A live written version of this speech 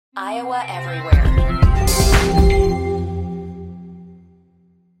Iowa Everywhere.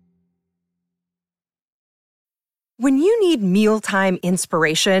 When you need mealtime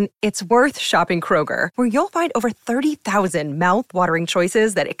inspiration, it's worth shopping Kroger, where you'll find over 30,000 mouth-watering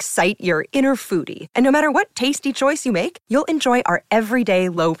choices that excite your inner foodie. And no matter what tasty choice you make, you'll enjoy our everyday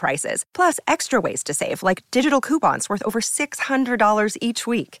low prices, plus extra ways to save, like digital coupons worth over $600 each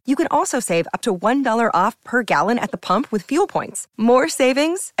week. You can also save up to $1 off per gallon at the pump with fuel points. More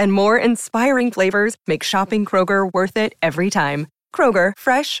savings and more inspiring flavors make shopping Kroger worth it every time. Kroger,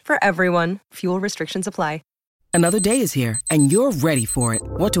 fresh for everyone. Fuel restrictions apply. Another day is here, and you're ready for it.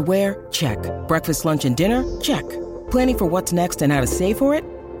 What to wear? Check. Breakfast, lunch, and dinner? Check. Planning for what's next and how to save for it?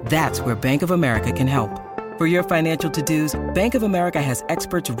 That's where Bank of America can help. For your financial to-dos, Bank of America has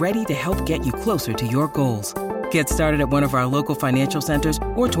experts ready to help get you closer to your goals. Get started at one of our local financial centers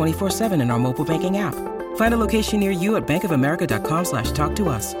or 24/7 in our mobile banking app. Find a location near you at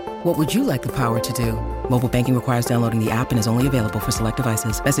bankofamerica.com/talktous. What would you like the power to do? Mobile banking requires downloading the app and is only available for select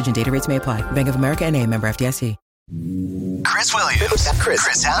devices. Message and data rates may apply. Bank of America N.A., member FDIC. Chris Williams,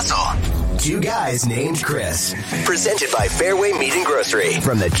 Chris Hassel. Two guys named Chris. Presented by Fairway Meat and Grocery.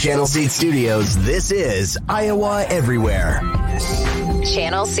 From the Channel Seed Studios, this is Iowa Everywhere.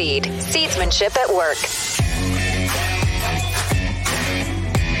 Channel Seed. Seedsmanship at work.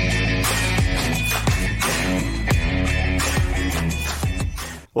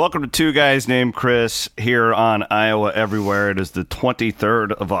 Welcome to Two Guys Named Chris here on Iowa Everywhere. It is the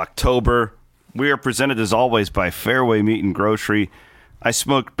 23rd of October. We are presented as always by Fairway Meat and Grocery. I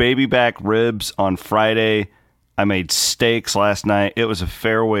smoked baby back ribs on Friday. I made steaks last night. It was a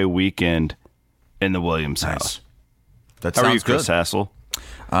Fairway weekend in the Williams house. That How sounds are you, Chris good. Hassel?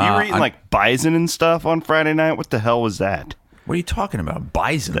 You were eating like bison and stuff on Friday night? What the hell was that? What are you talking about?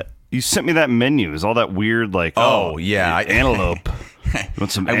 Bison? You sent me that menu. It was all that weird, like, antelope. You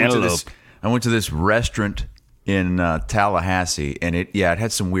want some antelope? I went to this restaurant in Tallahassee, and it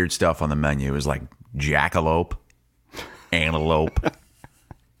had some weird stuff on the menu. It was like jackalope, antelope,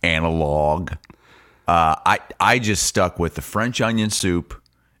 analog. I just stuck with the French onion soup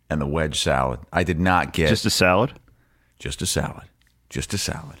and the wedge salad. I did not get Just a salad? Just a salad. Just a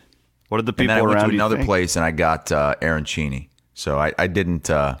salad. What did the And people then I went around to you another think? place and I got arancini. So I didn't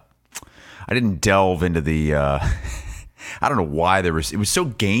delve into the. I don't know why it was so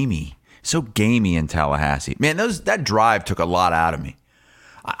gamey in Tallahassee. Man, that drive took a lot out of me.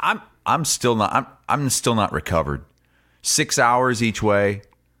 I'm still not recovered. 6 hours each way.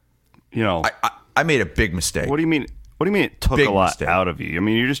 You know, I made a big mistake. What do you mean? What do you mean it took Big a lot mistake. out of you? I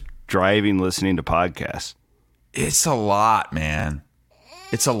mean, you're just driving, listening to podcasts. It's a lot, man.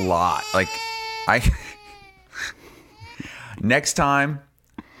 It's a lot. Like next time,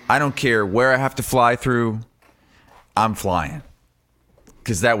 I don't care where I have to fly through. I'm flying.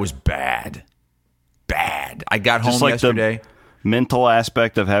 Because that was bad. Bad. I got home yesterday. The mental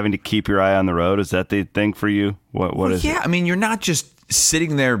aspect of having to keep your eye on the road, is that the thing for you? What is it? I mean, you're not just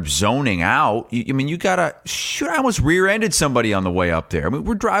sitting there zoning out. You got to... Shoot, I almost rear-ended somebody on the way up there. I mean,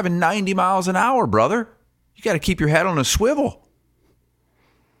 we're driving 90 miles an hour, brother. You got to keep your head on a swivel.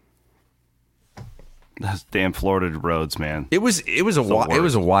 Those damn Florida roads, man. It was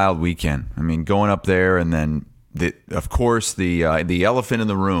a wild weekend. I mean, going up there and then... of course, the elephant in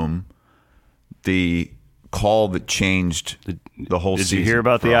the room, the call that changed the whole season. Did you hear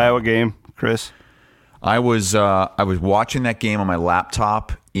about the Iowa game, Chris? I was watching that game on my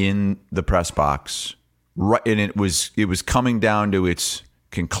laptop in the press box, right, and it was coming down to its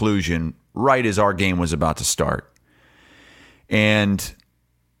conclusion right as our game was about to start. And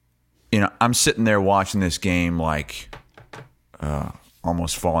I'm sitting there watching this game like.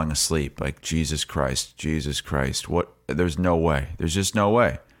 Almost falling asleep, like Jesus Christ. What? There's no way. There's just no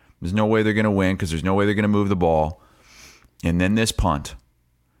way. There's no way they're going to win because there's no way they're going to move the ball. And then this punt.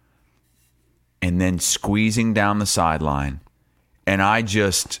 And then squeezing down the sideline. And I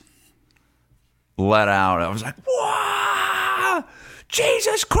just let out. I was like, wow,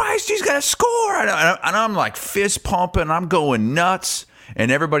 Jesus Christ, he's going to score. And I'm like fist pumping. I'm going nuts. And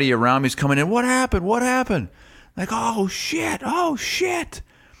everybody around me is coming in. What happened? What happened? Like, oh, shit.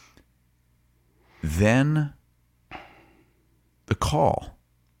 Then the call.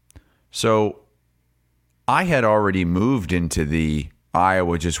 So I had already moved into the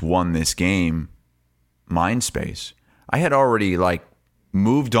Iowa just won this game mind space. I had already,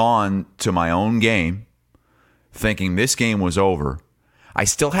 moved on to my own game, thinking this game was over. I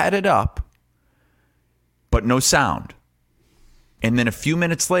still had it up, but no sound. And then a few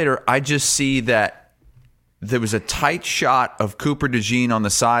minutes later, I just see that there was a tight shot of Cooper DeJean on the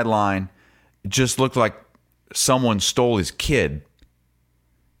sideline. It just looked like someone stole his kid.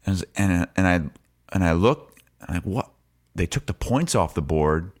 And And I looked, and like, what? They took the points off the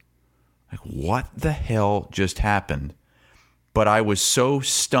board. Like, what the hell just happened? But I was so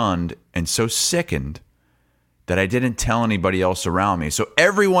stunned and so sickened that I didn't tell anybody else around me. So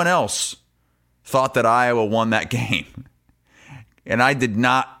everyone else thought that Iowa won that game. And I did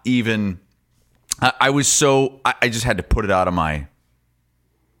not even, I just had to put it out of my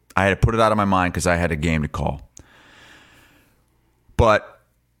mind because I had a game to call. But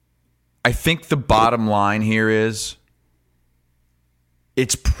I think the bottom line here is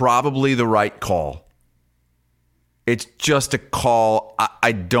it's probably the right call. It's just a call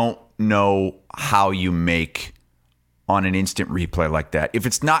I don't know how you make on an instant replay like that. If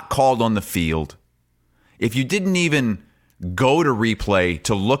it's not called on the field, if you didn't even go to replay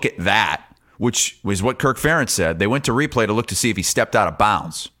to look at that, which was what Kirk Ferentz said, they went to replay to look to see if he stepped out of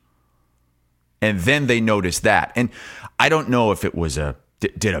bounds. And then they noticed that. And I don't know if it was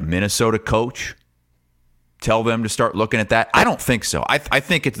did a Minnesota coach tell them to start looking at that? I don't think so. I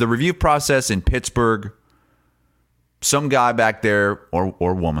think it's the review process in Pittsburgh. Some guy back there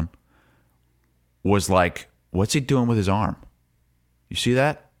or woman was like, what's he doing with his arm? You see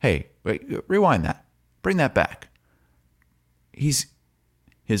that? Hey, wait, rewind that. Bring that back. His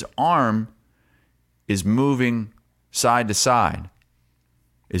arm is moving side to side.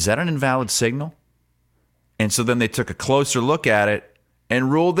 Is that an invalid signal? And so then they took a closer look at it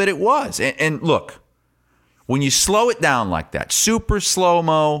and ruled that it was. And look, when you slow it down like that, super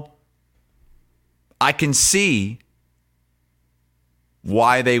slow-mo, I can see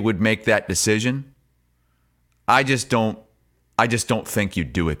why they would make that decision. I just don't think you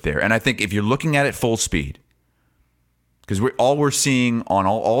do it there. And I think if you're looking at it full speed, because we're seeing on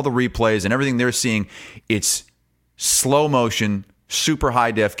all the replays and everything they're seeing, it's slow motion, super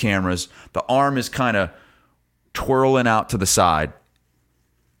high def cameras. The arm is kind of twirling out to the side.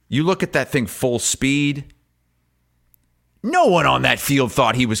 You look at that thing full speed. No one on that field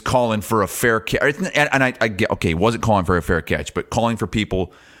thought he was calling for a fair catch. And I get, okay, he wasn't calling for a fair catch, but calling for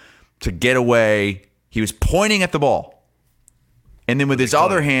people to get away. He was pointing at the ball. And then with his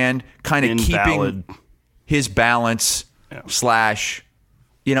other hand, kind of keeping his balance slash,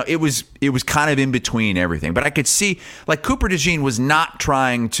 it was kind of in between everything. But I could see, like, Cooper DeJean was not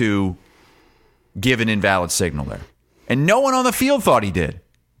trying to give an invalid signal there. And no one on the field thought he did.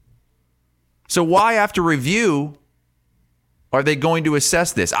 So why, after review, are they going to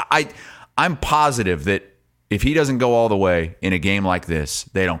assess this? I'm positive that if he doesn't go all the way in a game like this,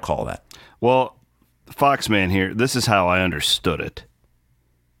 they don't call that. Well, Foxman here, this is how I understood it.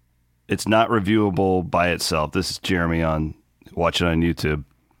 It's not reviewable by itself. This is Jeremy watching on YouTube.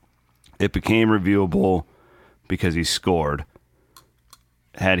 It became reviewable because he scored.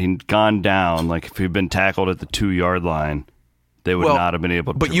 Had he gone down, like if he'd been tackled at the 2-yard line, they would not have been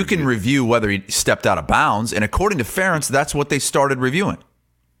able to. But you can review whether he stepped out of bounds, and according to Ferentz, that's what they started reviewing.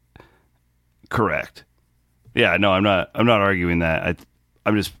 Correct. Yeah, no, I'm not arguing that.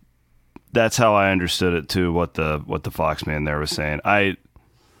 I'm just, that's how I understood it too. What the Fox man there was saying. I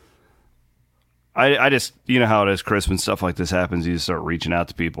just, you know how it is, Chris, when stuff like this happens, you just start reaching out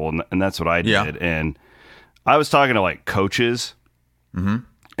to people, and that's what I did. Yeah. And I was talking to like coaches, and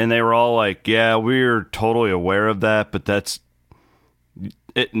they were all like, "Yeah, we're totally aware of that, but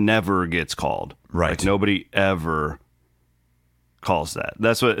it never gets called. Right? Like, nobody ever calls that.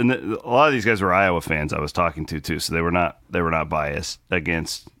 That's what." And a lot of these guys were Iowa fans I was talking to too, so they were not biased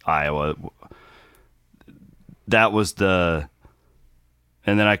against Iowa. That was and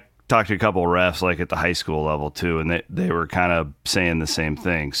then I talked to a couple of refs like at the high school level too, and they were kind of saying the same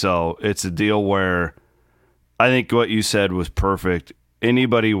thing. So it's a deal where I think what you said was perfect.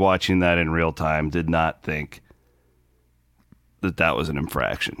 Anybody watching that in real time did not think that was an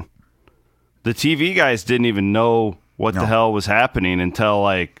infraction. The TV guys didn't even know what the hell was happening until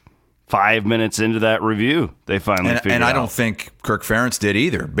like 5 minutes into that review. They finally figured it out. And I don't think Kirk Ferentz did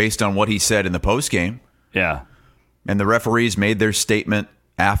either, based on what he said in the postgame. Yeah. And the referees made their statement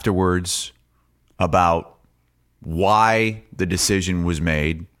afterwards about why the decision was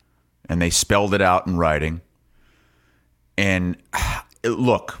made, and they spelled it out in writing. And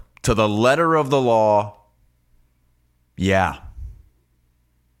look, to the letter of the law, yeah.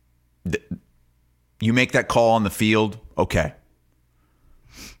 You make that call on the field, okay.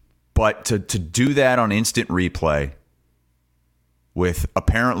 But to do that on instant replay with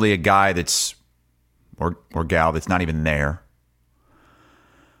apparently a guy that's or gal that's not even there,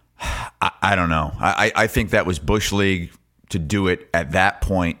 I don't know. I think that was Bush League to do it at that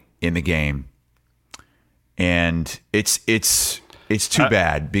point in the game. And it's too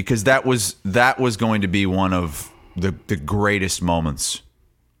bad, because that was going to be one of the greatest moments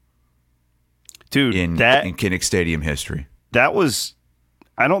Dude, in Kinnick Stadium history. That was,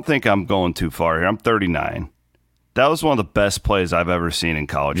 I don't think I'm going too far here. I'm 39. That was one of the best plays I've ever seen in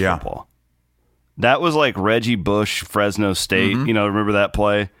college football. That was like Reggie Bush, Fresno State. You know, remember that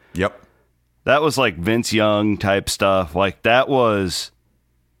play? Yep. That was like Vince Young type stuff. Like, that was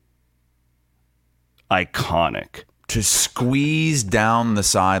iconic. To squeeze down the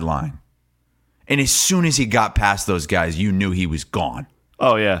sideline. And as soon as he got past those guys, you knew he was gone.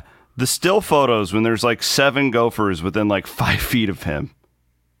 Oh, yeah. The still photos when there's like 7 Gophers within like 5 feet of him.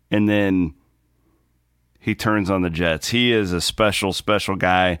 And then he turns on the Jets. He is a special, special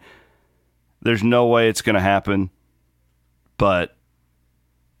guy. There's no way it's going to happen. But,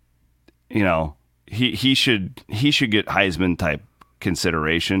 you know, he should get Heisman type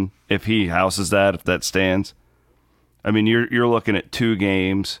consideration if he houses that, if that stands. I mean, you're looking at 2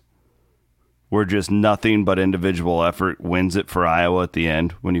 games where just nothing but individual effort wins it for Iowa at the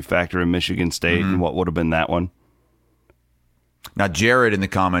end when you factor in Michigan State and what would have been that one. Now, Jared in the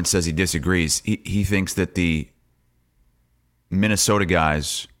comments says he disagrees. He thinks that the Minnesota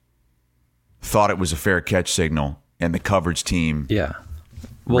guys thought it was a fair catch signal and the coverage team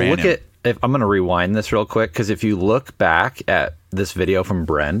Well, look at, I'm going to rewind this real quick, because if you look back at this video from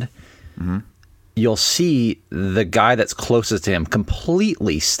Brend, you'll see the guy that's closest to him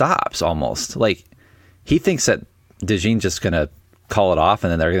completely stops almost. Like, he thinks that DeJean's just going to call it off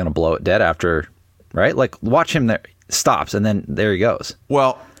and then they're going to blow it dead after, right? Like, watch him there, stops, and then there he goes.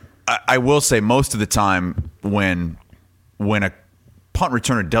 Well, I will say most of the time when a punt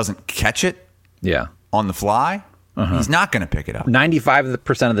returner doesn't catch it on the fly, he's not going to pick it up.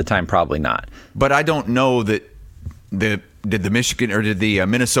 95% of the time, probably not. But I don't know that did the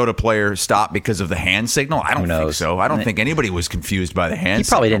Minnesota player stop because of the hand signal? I don't think so. I don't think anybody was confused by the hand signal. He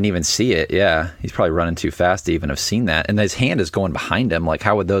probably didn't even see it. Yeah, he's probably running too fast to even have seen that. And his hand is going behind him. Like,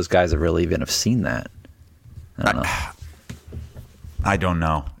 how would those guys have really even have seen that? I don't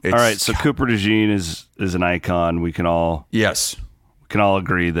know. All right, so Cooper DeJean is an icon. We can all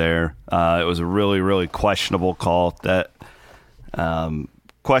agree there. It was a really, really questionable call. That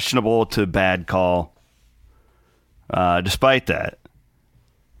questionable to bad call. Despite that,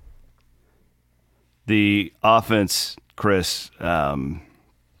 the offense, Chris,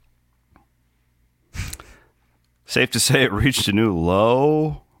 safe to say it reached a new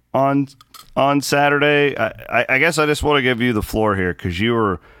low on Saturday. I guess I just want to give you the floor here because you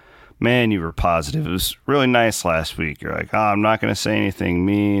were positive. It was really nice last week. You're like, I'm not going to say anything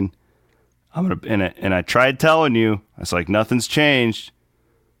mean. And I tried telling you. I was like, nothing's changed.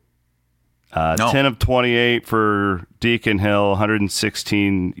 10 of 28 for Deacon Hill,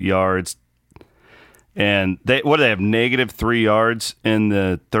 116 yards. And they have -3 yards in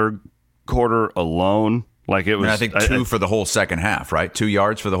the third quarter alone. Like, it was, I think 2 for the whole second half, right? 2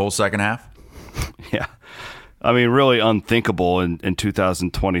 yards for the whole second half. Yeah. I mean, really unthinkable in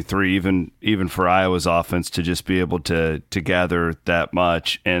 2023, even for Iowa's offense to just be able to gather that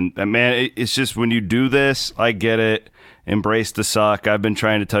much. And man, it's just when you do this, I get it. Embrace the suck. I've been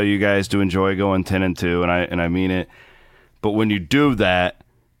trying to tell you guys to enjoy going 10-2, and I mean it. But when you do that,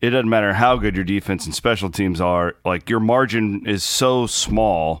 it doesn't matter how good your defense and special teams are. Like, your margin is so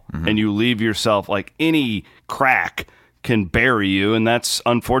small, and you leave yourself, like, any crack can bury you, and that's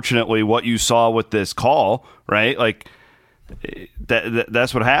unfortunately what you saw with this call, right? Like,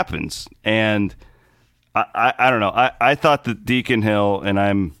 that's what happens. And I don't know. I thought that Deacon Hill, and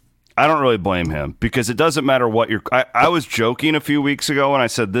I don't really blame him, because it doesn't matter what I was joking a few weeks ago when I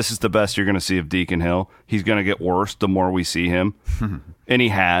said this is the best you're going to see of Deacon Hill. He's going to get worse the more we see him. And he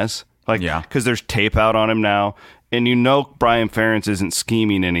has. Because there's tape out on him now. And you know Brian Ferentz isn't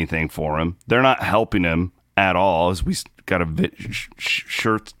scheming anything for him. They're not helping him at all. As we got a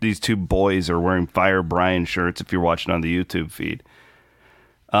shirt. These 2 boys are wearing Fire Brian shirts if you're watching on the YouTube feed.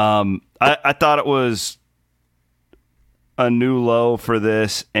 I thought it was a new low for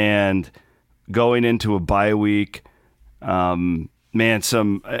this, and going into a bye week,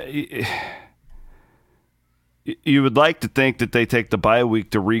 you would like to think that they take the bye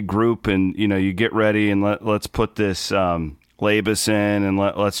week to regroup and, you get ready and let's put this Labus in and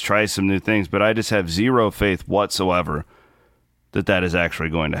let's try some new things. But I just have zero faith whatsoever that is actually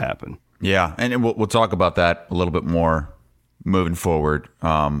going to happen. Yeah, and we'll talk about that a little bit more moving forward.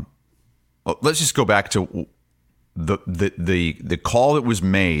 Let's just go back to the call that was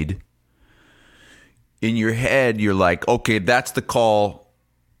made. In your head, you're like, okay, that's the call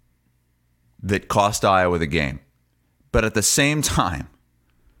that cost Iowa the game. But at the same time,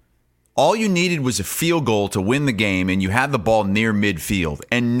 all you needed was a field goal to win the game, and you had the ball near midfield,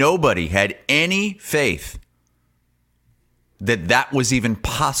 and nobody had any faith that was even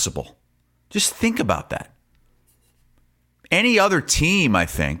possible. Just think about that. Any other team, I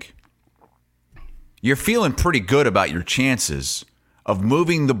think, you're feeling pretty good about your chances of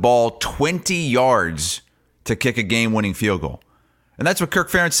moving the ball 20 yards to kick a game-winning field goal. And that's what Kirk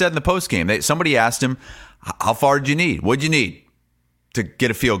Ferentz said in the postgame. Somebody asked him, how far did you need? What'd you need to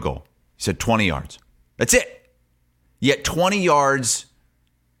get a field goal? He said 20 yards. That's it. Yet 20 yards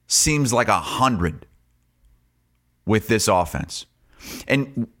seems like 100 with this offense.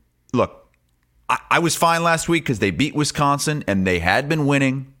 And look, I was fine last week because they beat Wisconsin and they had been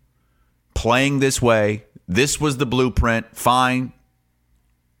winning, playing this way. This was the blueprint. Fine.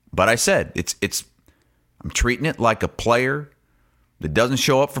 But I said, I'm treating it like a player that doesn't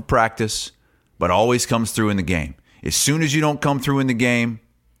show up for practice, but always comes through in the game. As soon as you don't come through in the game,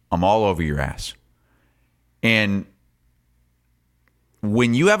 I'm all over your ass. And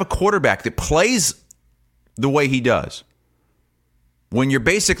when you have a quarterback that plays the way he does, when you're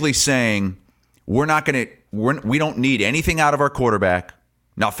basically saying, we don't need anything out of our quarterback,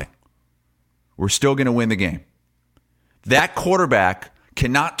 nothing. We're still going to win the game. That quarterback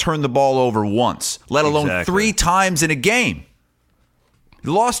cannot turn the ball over once, let alone 3 times in a game. He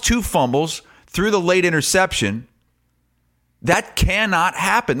lost 2 fumbles, threw the late interception. That cannot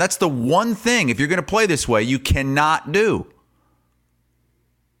happen. That's the one thing, if you're going to play this way, you cannot do.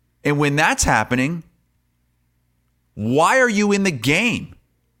 And when that's happening, why are you in the game?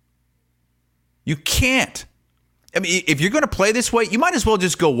 You can't. I mean, if you're going to play this way, you might as well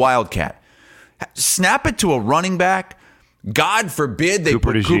just go Wildcat. Snap it to a running back. God forbid they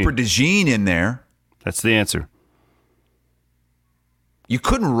put Cooper DeJean in there. That's the answer. You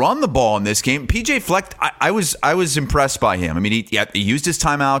couldn't run the ball in this game. PJ Fleck, I was impressed by him. I mean, he used his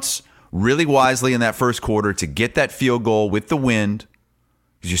timeouts really wisely in that first quarter to get that field goal with the wind,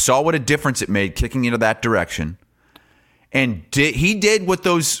 because you saw what a difference it made kicking into that direction. And he did what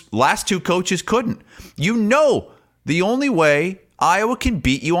those last 2 coaches couldn't. You know, the only way Iowa can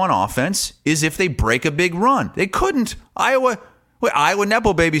beat you on offense is if they break a big run. They couldn't. Iowa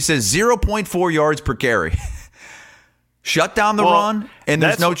Nepo Baby says 0.4 yards per carry. Shut down the run, and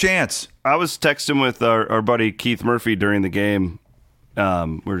there's no chance. I was texting with our buddy Keith Murphy during the game.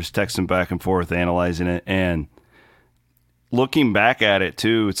 We're just texting back and forth, analyzing it, and looking back at it,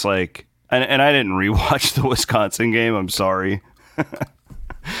 too, it's like, and I didn't rewatch the Wisconsin game. I'm sorry.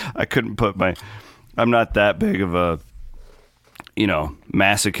 I couldn't I'm not that big of a,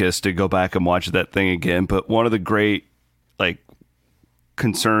 masochist to go back and watch that thing again. But one of the great,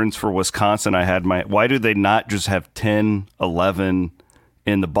 concerns for Wisconsin I had, why do they not just have 10, 11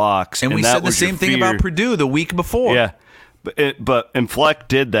 in the box? And we said the same thing about Purdue the week before. Yeah. But Fleck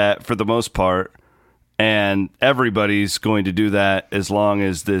did that for the most part. And everybody's going to do that as long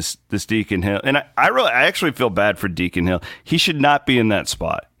as this Deacon Hill. And I actually feel bad for Deacon Hill. He should not be in that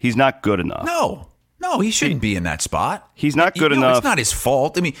spot. He's not good enough. No, he shouldn't be in that spot. He's not good enough. It's not his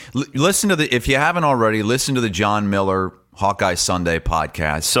fault. I mean, listen to if you haven't already, listen to the John Miller Hawkeye Sunday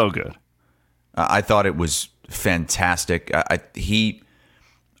podcast. So good. I thought it was fantastic. I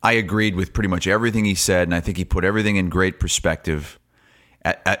agreed with pretty much everything he said, and I think he put everything in great perspective.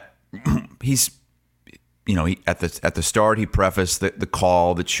 He's at the start, he prefaced the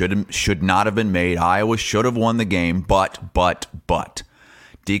call that should not have been made. Iowa should have won the game, but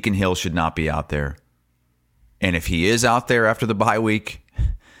Deacon Hill should not be out there. And if he is out there after the bye week,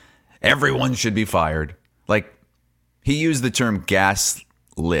 everyone should be fired. He used the term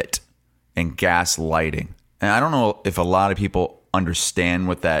gaslit and gaslighting. And I don't know if a lot of people understand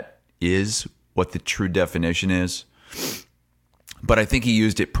what that is, what the true definition is. But I think he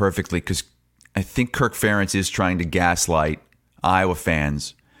used it perfectly, because I think Kirk Ferentz is trying to gaslight Iowa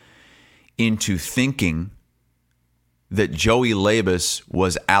fans into thinking that Joey Labus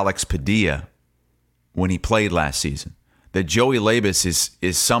was Alex Padilla when he played last season. That Joey Labus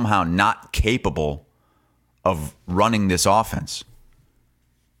is somehow not capable of running this offense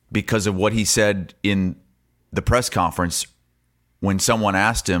because of what he said in the press conference when someone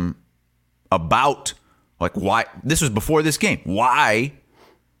asked him about, why, this was before this game, why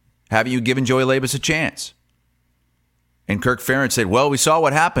haven't you given Joey Labus a chance? And Kirk Ferentz said, well, we saw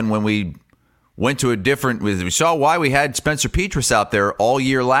what happened when we went to we saw why we had Spencer Petras out there all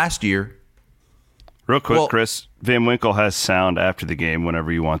year last year. Real quick, Chris, Van Winkle has sound after the game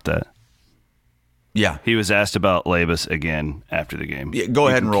whenever you want that. Yeah. He was asked about Labus again after the game. Yeah, go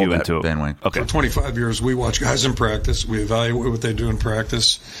ahead and roll that, Van Winkle. Okay. For 25 years, we watch guys in practice. We evaluate what they do in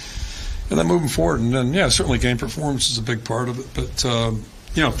practice. And then moving forward. And then, certainly game performance is a big part of it. But,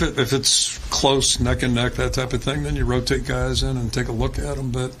 if it's close, neck and neck, that type of thing, then you rotate guys in and take a look at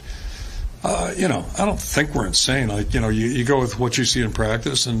them. But I don't think we're insane. Like, you go with what you see in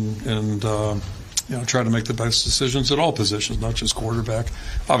practice and try to make the best decisions at all positions, not just quarterback.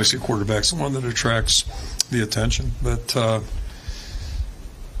 Obviously, quarterback's the one that attracts the attention. But,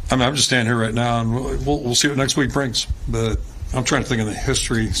 I'm just standing here right now, and we'll see what next week brings. But I'm trying to think of the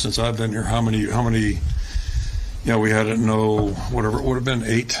history since I've been here, how many we had whatever it would have been,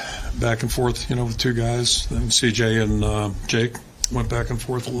 8 back and forth, with 2 guys. Then CJ and Jake went back and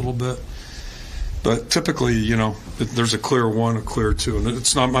forth a little bit. But typically, there's a clear 1, a clear 2.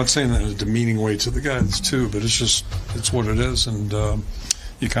 And I'm not saying that in a demeaning way to the guy that's 2, but it's what it is. And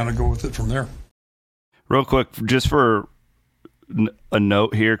you kind of go with it from there. Real quick, just for a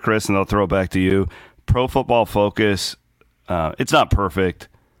note here, Chris, and I'll throw it back to you. Pro Football Focus, it's not perfect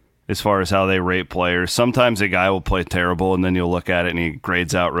as far as how they rate players. Sometimes a guy will play terrible, and then you'll look at it and he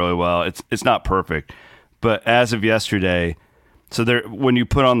grades out really well. It's not perfect. But as of yesterday, so when you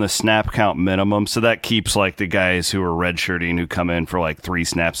put on the snap count minimum, so that keeps like the guys who are redshirting who come in for like 3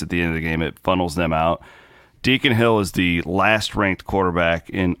 snaps at the end of the game, it funnels them out. Deacon Hill is the last ranked quarterback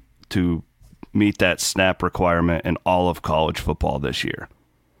to meet that snap requirement in all of college football this year.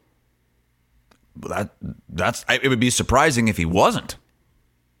 It would be surprising if he wasn't.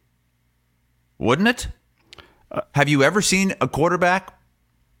 Wouldn't it? Have you ever seen a quarterback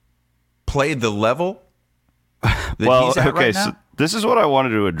play the level that he's at right now? So this is what I wanted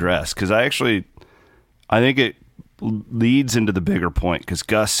to address, because I think it leads into the bigger point, because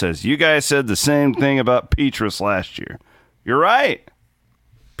Gus says, you guys said the same thing about Petrus last year. You're right.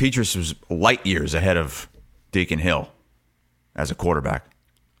 Petrus was light years ahead of Deacon Hill as a quarterback.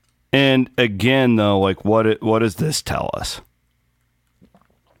 And again, though, like what does this tell us?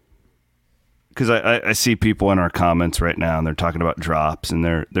 Because I see people in our comments right now, and they're talking about drops, and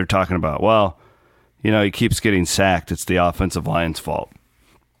they're talking about, well, he keeps getting sacked. It's the offensive line's fault.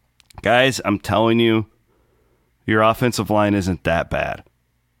 Guys, I'm telling you, your offensive line isn't that bad.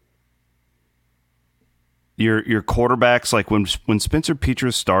 Your quarterbacks, like when Spencer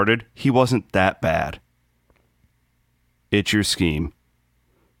Petrus started, he wasn't that bad. It's your scheme.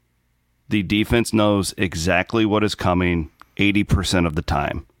 The defense knows exactly what is coming 80% of the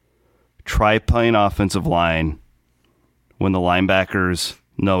time. Try playing offensive line when the linebackers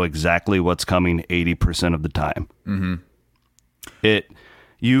know exactly what's coming 80% of the time. Mm-hmm.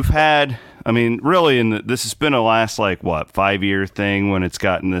 You've had, really, this has been a last 5-year thing when it's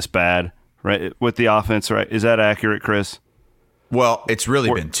gotten this bad, right? With the offense, right? Is that accurate, Chris? Well, it's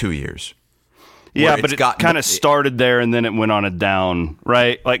really been 2 years. Yeah, but it kind of started there and then it went on a down,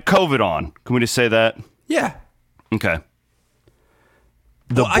 right? Like COVID on. Can we just say that? Yeah. Okay.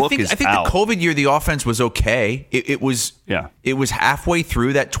 I think the COVID year, the offense was okay. It was halfway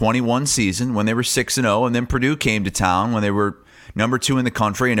through that 21 season when they were 6-0, and then Purdue came to town when they were number 2 in the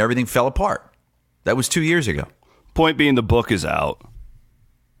country, and everything fell apart. That was 2 years ago. Point being, the book is out,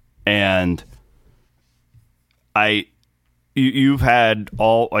 and you've had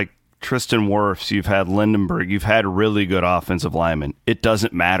all Tristan Wirfs, you've had Lindenberg, you've had really good offensive linemen. It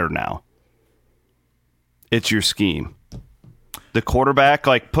doesn't matter now. It's your scheme. The quarterback,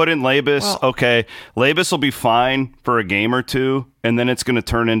 put in Labus. Well, okay, Labus will be fine for a game or two, and then it's going to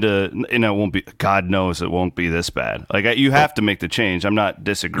turn into, it won't be, God knows it won't be this bad. You have to make the change. I'm not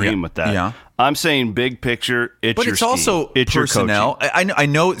disagreeing with that. Yeah. I'm saying big picture, it's your scheme. But it's also personnel. I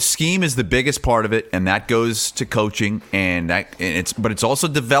know scheme is the biggest part of it, and that goes to coaching, but it's also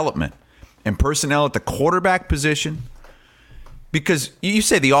development and personnel at the quarterback position. Because you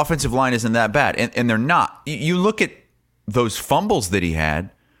say the offensive line isn't that bad, and they're not. You look at those fumbles that he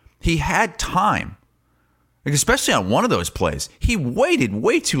had time, especially on one of those plays. He waited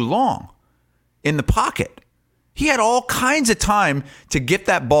way too long in the pocket. He had all kinds of time to get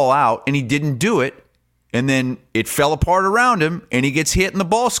that ball out, and he didn't do it. And then it fell apart around him, and he gets hit, and the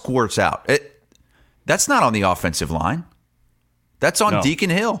ball squirts out. That's not on the offensive line. That's on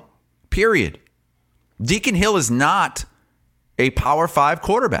Deacon Hill, period. Deacon Hill is not a Power 5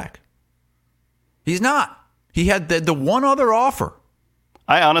 quarterback. He's not. He had the one other offer.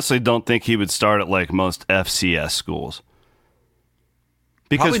 I honestly don't think he would start at most FCS schools.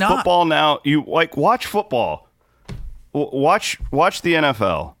 Because football now, you watch football. Watch the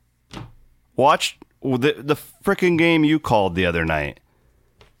NFL. Watch the freaking game you called the other night.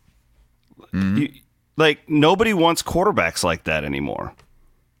 Mm-hmm. Nobody wants quarterbacks like that anymore.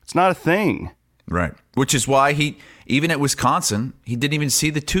 It's not a thing. Right. Which is why even at Wisconsin, he didn't even see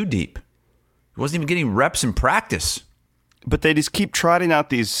the 2 deep. He wasn't even getting reps in practice. But they just keep trotting out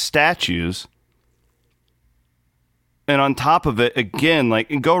these statues. And on top of it, again,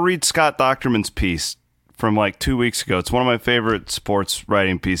 go read Scott Docterman's piece from like 2 weeks ago. It's one of my favorite sports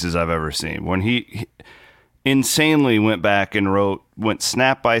writing pieces I've ever seen. When he insanely went back and went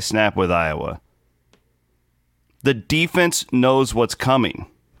snap by snap with Iowa. The defense knows what's coming.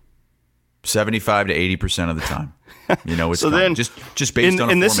 75 to 80% of the time. You know, it's so then, just based on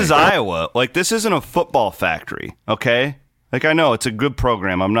a and this is formation. Iowa. Like, this isn't a football factory, okay? Like, I know it's a good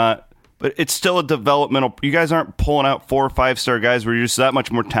program. I'm not, but it's still a developmental. You guys aren't pulling out 4 or 5-star guys where you're just that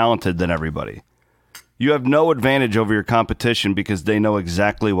much more talented than everybody. You have no advantage over your competition because they know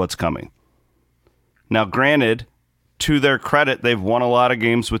exactly what's coming. Now, granted, to their credit, they've won a lot of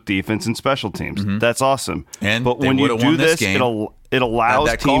games with defense and special teams. Mm-hmm. That's awesome. But when you do this, it allows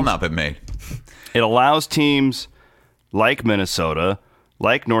that call not been made. It allows teams like Minnesota,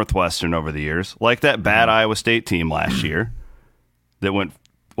 like Northwestern over the years, like that bad Iowa State team last year that went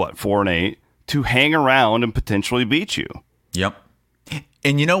 4-8, to hang around and potentially beat you. Yep.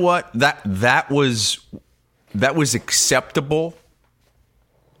 And you know what? That was acceptable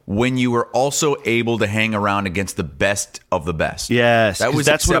when you were also able to hang around against the best of the best. Yes,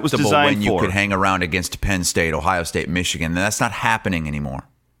 that's what it was designed when for. You could hang around against Penn State, Ohio State, Michigan. And that's not happening anymore.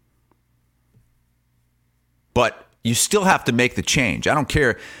 But you still have to make the change. I don't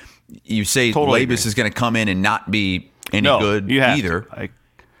care. You say totally Labus is going to come in and not be any good either. I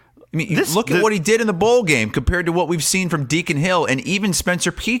mean, look at what he did in the bowl game compared to what we've seen from Deacon Hill and even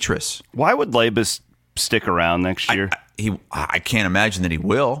Spencer Petras. Why would Labus stick around next year? I can't imagine that he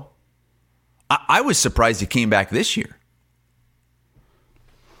will. I was surprised he came back this year.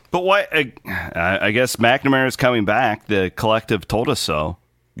 But why? I guess McNamara's coming back. The collective told us so.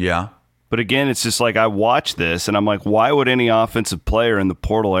 Yeah. But again, it's just like I watch this and I'm like, why would any offensive player in the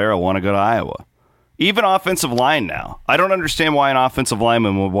portal era want to go to Iowa? Even offensive line now. I don't understand why an offensive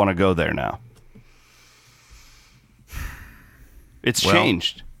lineman would want to go there now. It's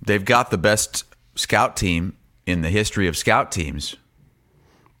changed. They've got the best scout team in the history of scout teams.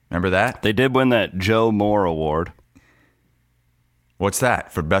 Remember that? They did win that Joe Moore Award. What's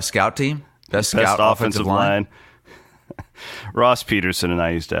that? For best scout team? Best scout offensive line? Ross Peterson and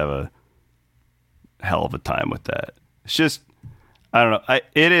I used to have a hell of a time with that. It's just, I don't know.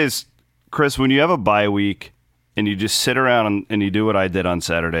 It is, Chris, when you have a bye week and you just sit around and you do what I did on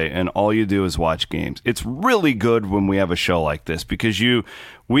Saturday and all you do is watch games, it's really good when we have a show like this because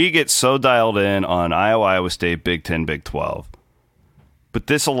we get so dialed in on Iowa State, Big 10, Big 12. But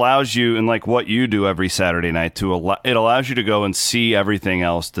this allows you, and like what you do every Saturday night, it allows you to go and see everything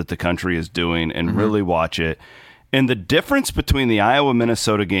else that the country is doing and really watch it. And the difference between the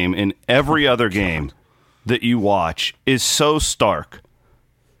Iowa-Minnesota game and every other game that you watch is so stark.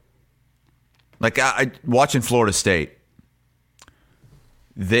 Like watching Florida State,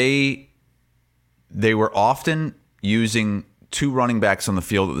 they were often using 2 running backs on the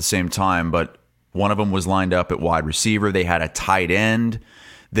field at the same time, but one of them was lined up at wide receiver. They had a tight end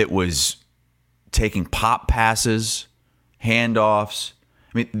that was taking pop passes, handoffs.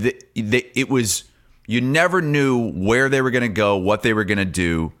 I mean, it was... You never knew where they were going to go, what they were going to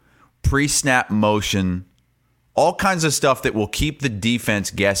do, pre-snap motion, all kinds of stuff that will keep the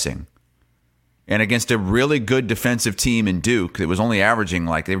defense guessing. And against a really good defensive team in Duke that was only averaging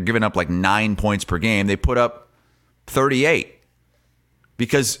they were giving up 9 points per game, they put up 38.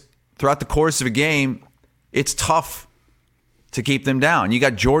 Because throughout the course of a game, it's tough to keep them down. You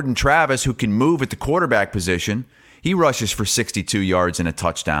got Jordan Travis who can move at the quarterback position. He rushes for 62 yards and a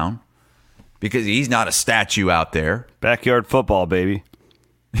touchdown. Because he's not a statue out there. Backyard football, baby.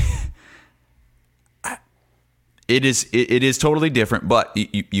 It is totally different. But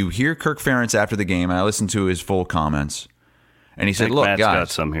you hear Kirk Ferentz after the game, and I listened to his full comments, and he said, "Look, Matt's guys, got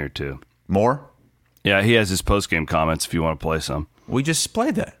some here too. More? Yeah, he has his post-game comments. If you want to play some, we just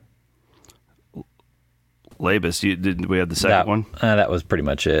played that. Labus, we had the second one. That was pretty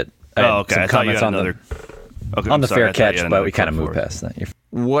much it. Oh, okay. I thought you had another. On the fair catch, but we kind of moved past that.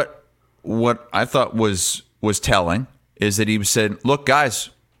 What I thought was telling is that he said, look, guys,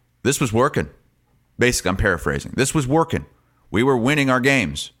 this was working. Basically, I'm paraphrasing. This was working. We were winning our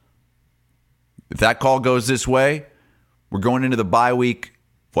games. If that call goes this way, we're going into the bye week,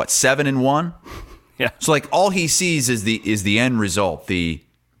 7-1? Yeah. So all he sees is the end result.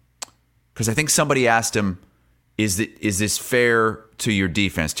 Because I think somebody asked him, is this fair to your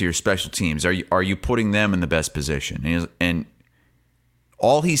defense, to your special teams? Are you putting them in the best position? And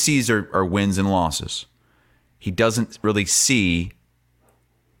all he sees are wins and losses. He doesn't really see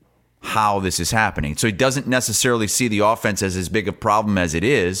how this is happening. So he doesn't necessarily see the offense as big a problem as it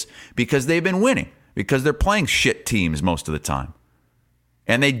is because they've been winning, because they're playing shit teams most of the time.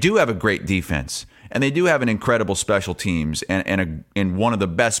 And they do have a great defense. And they do have an incredible special teams and one of the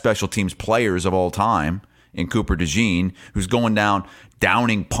best special teams players of all time in Cooper DeJean, who's going down,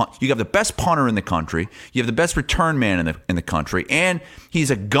 downing punt. You have the best punter in the country. You have the best return man in the country. And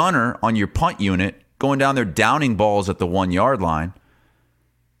he's a gunner on your punt unit, going down there downing balls at the 1 yard line.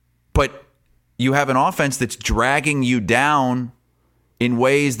 But you have an offense that's dragging you down in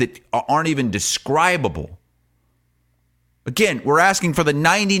ways that aren't even describable. Again, we're asking for the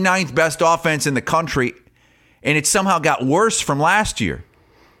 99th best offense in the country, and it somehow got worse from last year.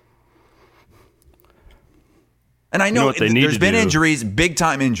 And I know there's been injuries,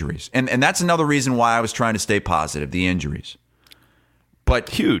 big-time injuries. And that's another reason why I was trying to stay positive, the injuries. But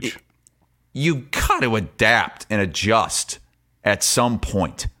huge. You've got to adapt and adjust at some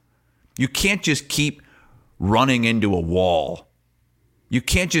point. You can't just keep running into a wall. You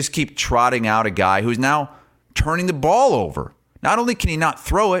can't just keep trotting out a guy who's now turning the ball over. Not only can he not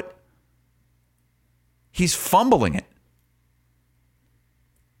throw it, he's fumbling it.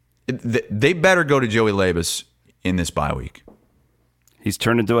 They better go to Joey Labus in this bye week. He's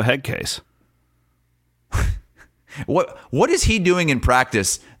turned into a head case. What is he doing in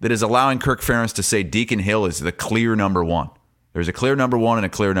practice that is allowing Kirk Ferentz to say Deacon Hill is the clear number one? There's a clear number one and a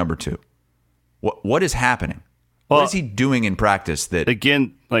clear number two. What is happening? What is he doing in practice that...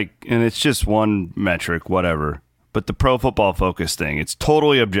 Again, and it's just one metric, whatever. But the Pro Football Focus thing, it's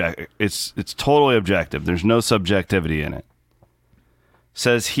totally objective. It's totally objective. There's no subjectivity in it.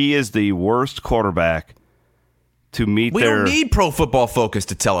 Says he is the worst quarterback to meet We don't need Pro Football Focus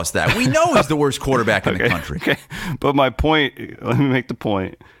to tell us that. We know he's the worst quarterback in the country. Okay. But my point, let me make the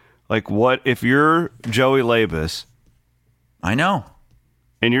point. What if you're Joey Labus? I know.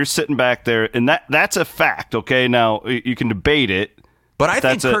 And you're sitting back there, and that's a fact, okay? Now, you can debate it. But I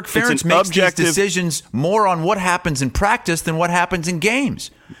think Kirk Ferentz makes these decisions more on what happens in practice than what happens in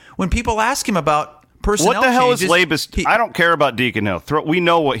games. When people ask him about personnel what the hell changes, is Labus? I don't care about Deacon Hill. We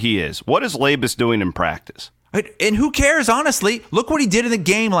know what he is. What is Labus doing in practice? And who cares, honestly? Look what he did in the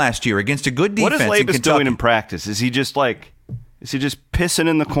game last year against a good defense. What is Labus in doing in practice? Is he just pissing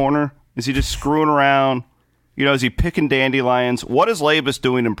in the corner? Is he just screwing around? Is he picking dandelions? What is Labus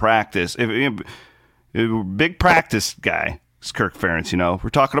doing in practice? Big practice guy is Kirk Ferentz, We're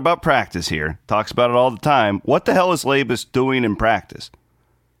talking about practice here. Talks about it all the time. What the hell is Labus doing in practice?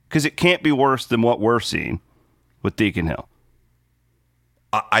 Because it can't be worse than what we're seeing with Deacon Hill.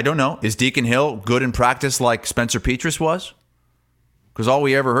 I don't know. Is Deacon Hill good in practice like Spencer Petras was? Because all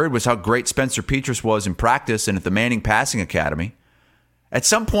we ever heard was how great Spencer Petras was in practice and at the Manning Passing Academy. At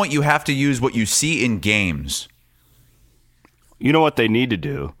some point, you have to use what you see in games. You know what they need to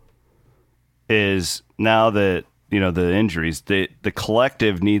do is now that, the injuries, the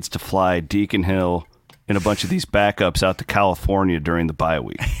collective needs to fly Deacon Hill and a bunch of these backups out to California during the bye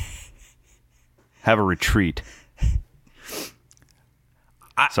week. Have a retreat.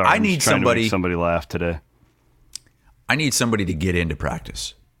 Sorry, I need somebody. Somebody laugh today. I need somebody to get into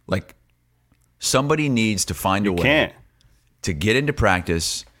practice. Somebody needs to find a way to get into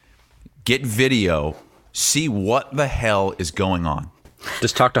practice, get video, see what the hell is going on.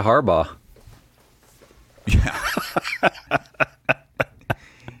 Just talk to Harbaugh. Yeah.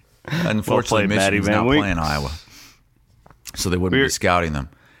 Unfortunately, Michigan's now playing Iowa, so they wouldn't be scouting them.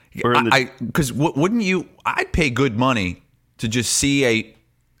 Because wouldn't you? I'd pay good money to just see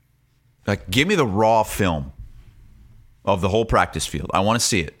give me the raw film of the whole practice field. I want to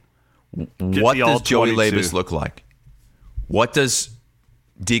see it. What does Joey Labus look like? What does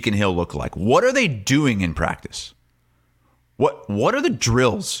Deacon Hill look like? What are they doing in practice? What are the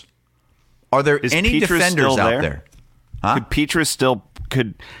drills? Are there any Petras defenders out there? Huh? Could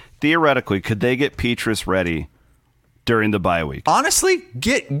Petras theoretically, could they get Petras ready during the bye week? Honestly,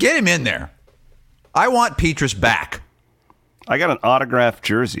 get him in there. I want Petras back. I got an autographed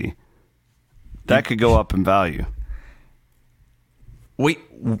jersey. That could go up in value.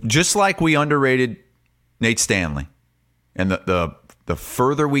 Just like we underrated Nate Stanley, and the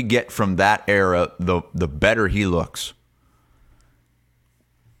further we get from that era, the better he looks.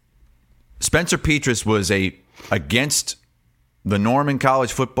 Spencer Petras was against the norm in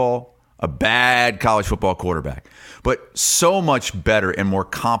college football, a bad college football quarterback, but so much better and more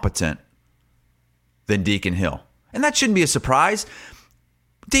competent than Deacon Hill. And that shouldn't be a surprise.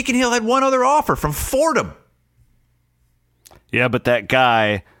 Deacon Hill had one other offer from Fordham. Yeah, but that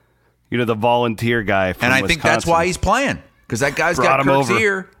guy, the volunteer guy from Wisconsin. Think that's why he's playing, because that guy's got Kirk's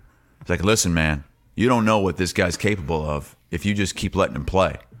ear. It's like, listen, man, you don't know what this guy's capable of if you just keep letting him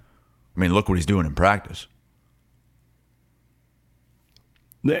play. I mean, look what he's doing in practice.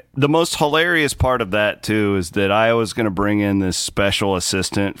 The most hilarious part of that, too, is that Iowa's going to bring in this special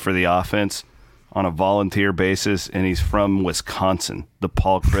assistant for the offense on a volunteer basis, and he's from Wisconsin, the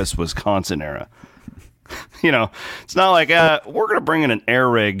Paul Chryst, Wisconsin era. It's not like we're going to bring in an air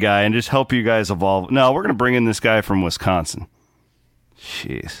raid guy and just help you guys evolve. No, we're going to bring in this guy from Wisconsin.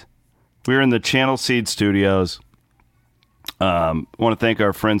 Jeez. We're in the Channel Seed Studios. Want to thank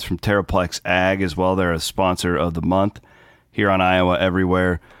our friends from Terraplex Ag as well. They're a sponsor of the month here on Iowa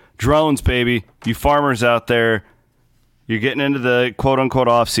Everywhere. Drones, baby. You farmers out there, you're getting into the quote-unquote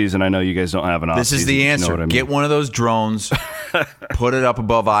off-season. I know you guys don't have an off-season. This is the answer. You know what I mean? Get one of those drones, put it up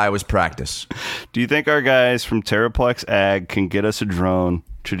above Iowa's practice. Do you think our guys from Terraplex Ag can get us a drone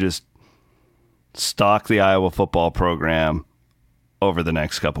to just stalk the Iowa football program over the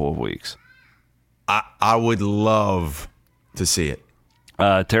next couple of weeks? I would love to see it.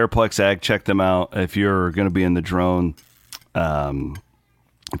 Terraplex Ag, check them out if you're going to be in the drone.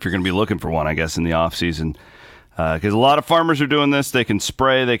 If you're going to be looking for one, I guess, in the off-season. Because a lot of farmers are doing this. They can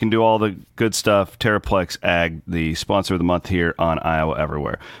spray. They can do all the good stuff. Terraplex Ag, the sponsor of the month here on Iowa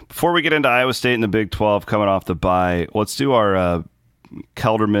Everywhere. Before we get into Iowa State and the Big 12 coming off the bye, let's do our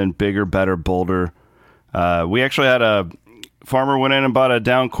Kelderman Bigger, Better, Bolder. We actually had a farmer went in and bought a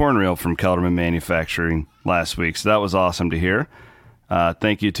down corn reel from Kelderman Manufacturing last week, so that was awesome to hear.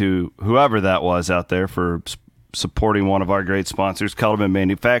 Thank you to whoever that was out there for supporting one of our great sponsors, Kelderman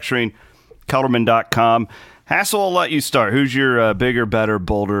Manufacturing, Kelderman.com. Hassel, I'll let you start. Who's your bigger, better,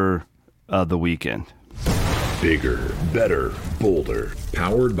 bolder of the weekend? Bigger, better, bolder.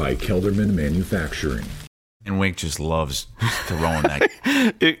 Powered by Kelderman Manufacturing. And Wink just loves throwing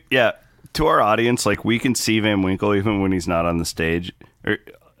that. Yeah. To our audience, like, we can see Van Winkle even when he's not on the stage.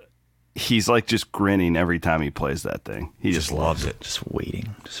 He's like just grinning every time he plays that thing. He just loves it. Just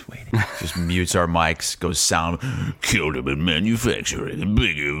waiting. Just mutes our mics, goes sound. Kelderman Manufacturing,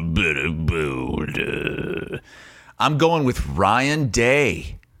 bigger, better, bolder. I'm going with Ryan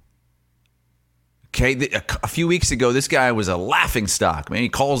Day. Okay, a few weeks ago, this guy was a laughing stock. Man, he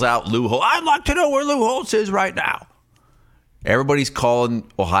calls out Lou Holtz. I'd like to know where Lou Holtz is right now. Everybody's calling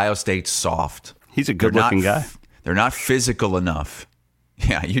Ohio State soft. He's a good-looking guy. They're not physical enough.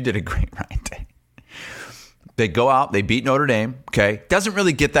 Yeah, you did a great Ryan Day. They go out, they beat Notre Dame, okay? Doesn't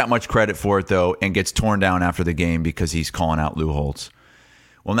really get that much credit for it, though, and gets torn down after the game because he's calling out Lou Holtz.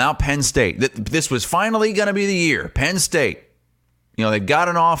 Well, now Penn State. This was finally going to be the year. Penn State. They've got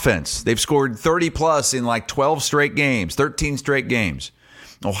an offense. They've scored 30-plus in like 12 straight games, 13 straight games.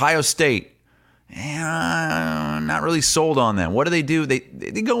 Ohio State, not really sold on them. What do? They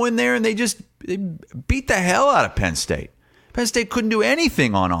go in there and they beat the hell out of Penn State. Penn State couldn't do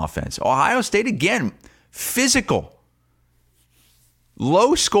anything on offense. Ohio State, again, physical.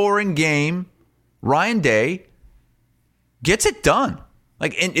 Low-scoring game. Ryan Day gets it done.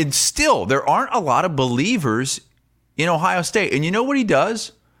 And still, there aren't a lot of believers in Ohio State. And you know what he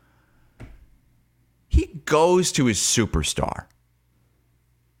does? He goes to his superstar.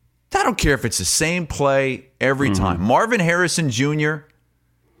 I don't care if it's the same play every time. Marvin Harrison Jr.,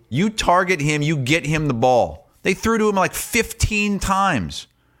 you target him, you get him the ball. They threw to him like 15 times.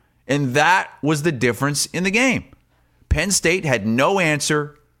 And that was the difference in the game. Penn State had no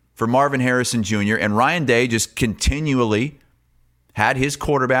answer for Marvin Harrison Jr., and Ryan Day just continually had his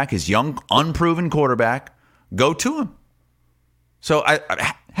quarterback, his young, unproven quarterback, go to him. So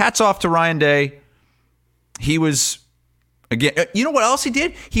hats off to Ryan Day. He was, again, you know what else he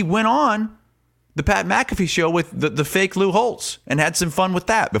did? He went on the Pat McAfee show with the fake Lou Holtz and had some fun with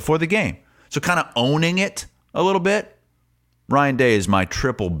that before the game. So kind of owning it a little bit. Ryan Day is my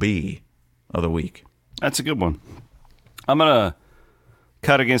triple B of the week. That's a good one. I'm going to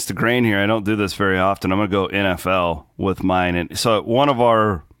cut against the grain here. I don't do this very often. I'm going to go NFL with mine. And so one of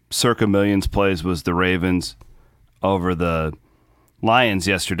our Circa Millions plays was the Ravens over the Lions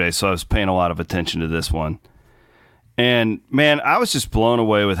yesterday, so I was paying a lot of attention to this one. And, man, I was just blown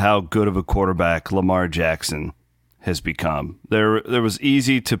away with how good of a quarterback Lamar Jackson has become. There was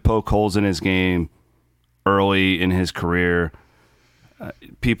easy to poke holes in his game early in his career.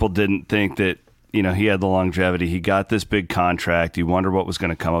 People didn't think that, he had the longevity. He got this big contract. You wonder what was going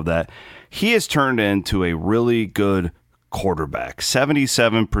to come of that. He has turned into a really good quarterback.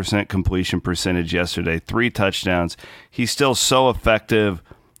 77% completion percentage yesterday, 3 touchdowns. He's still so effective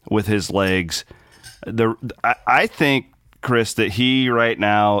with his legs. I think, Chris, that he right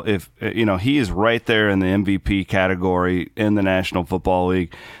now, he is right there in the MVP category in the National Football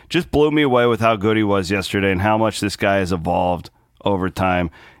League. Just blew me away with how good he was yesterday and how much this guy has evolved over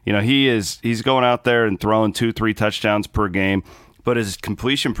time. He's going out there and throwing 2-3 touchdowns per game, but his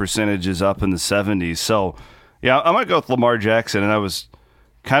completion percentage is up in the 70s. So, yeah, I'm going to go with Lamar Jackson, and I was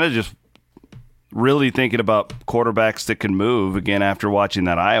kind of just really thinking about quarterbacks that can move again after watching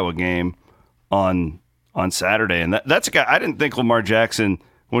that Iowa game on Saturday. And that's a guy, I didn't think Lamar Jackson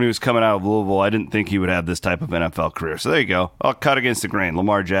when he was coming out of Louisville. I didn't think he would have this type of NFL career. So there you go. I'll cut against the grain.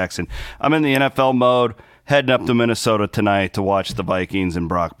 Lamar Jackson. I'm in the NFL mode, heading up to Minnesota tonight to watch the Vikings and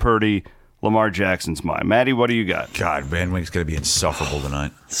Brock Purdy. Lamar Jackson's mine. Maddie, what do you got? God, Van Wink's going to be insufferable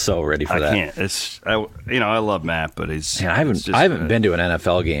tonight. So ready for that. I can't. I love Matt, but I haven't been to an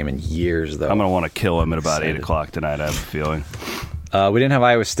NFL game in years, though. I'm going to want to kill him at about 8 o'clock tonight, I have a feeling. We didn't have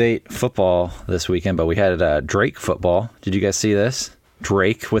Iowa State football this weekend, but we had Drake football. Did you guys see this?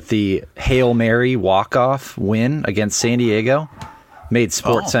 Drake with the Hail Mary walk-off win against San Diego. Made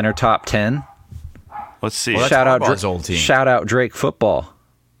SportsCenter top 10. Let's see. Well, shout out Drake football.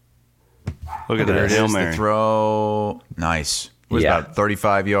 Look at that Hail Mary. The throw. Nice. It was about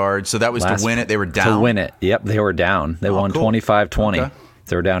 35 yards. So that was to win it. They were down. To win it. Yep, they were down. They won 25-20. Okay.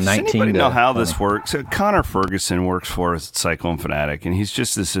 They were down 19. Does anybody know how this works? Connor Ferguson works for us at Cyclone Fanatic, and he's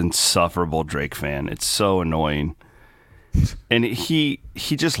just this insufferable Drake fan. It's so annoying. And he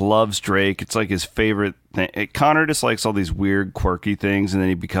just loves Drake. It's like his favorite thing. Connor just likes all these weird, quirky things, and then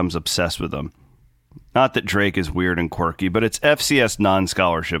he becomes obsessed with them. Not that Drake is weird and quirky, but it's FCS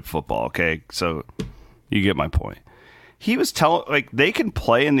non-scholarship football, okay? So you get my point. He was telling, they can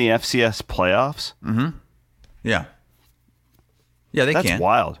play in the FCS playoffs? Mm-hmm. Yeah. Yeah, they can. That's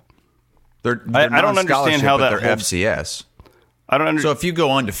wild. They're I don't understand how they're FCS. I don't understand. So if you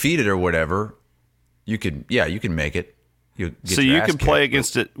go undefeated or whatever, you can make it. You can play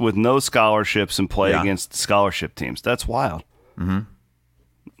against it with no scholarships and play against scholarship teams. That's wild. Mm-hmm.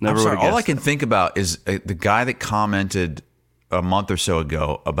 Never would have guessed. All I can think about is the guy that commented a month or so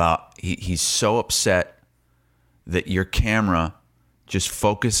ago about he's so upset that your camera just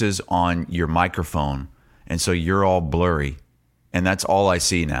focuses on your microphone, and so you're all blurry, and that's all I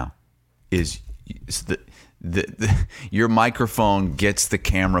see now is your microphone gets the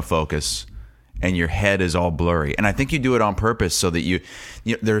camera focus, and your head is all blurry. And I think you do it on purpose so that you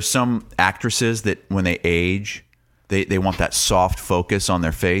there are some actresses that when they age, they want that soft focus on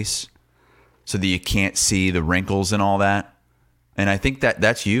their face so that you can't see the wrinkles and all that. And I think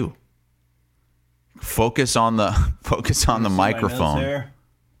that's you. Focus on the microphone.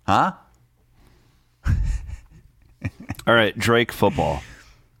 Huh? All right, Drake football.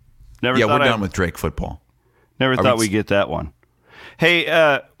 We're done with Drake football. Never thought we'd get that one.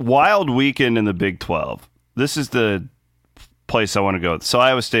 Hey, wild weekend in the Big 12. This is the place I want to go. So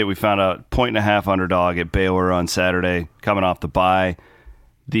Iowa State, we found out 1.5 underdog at Baylor on Saturday, coming off the bye.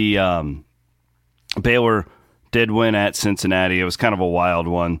 The Baylor did win at Cincinnati. It was kind of a wild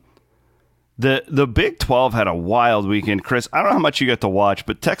one. The Big 12 had a wild weekend. Chris, I don't know how much you got to watch,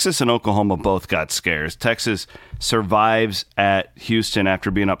 but Texas and Oklahoma both got scares. Texas survives at Houston after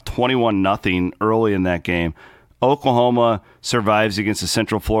being up 21-0 early in that game. Oklahoma survives against a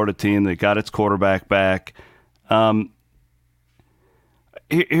Central Florida team that got its quarterback back.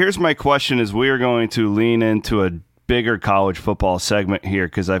 Here's my question: is we are going to lean into a bigger college football segment here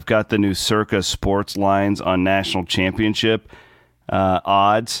because I've got the new Circa sports lines on national championship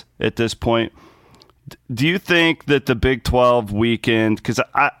odds at this point. Do you think that the Big 12 weekend, because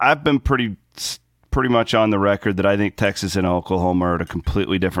I've been pretty much on the record that I think Texas and Oklahoma are at a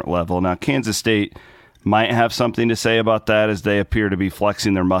completely different level. Now, Kansas State might have something to say about that as they appear to be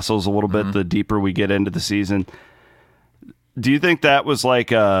flexing their muscles a little bit the deeper we get into the season. Do you think that was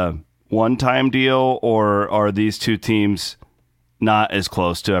like a one-time deal, or are these two teams not as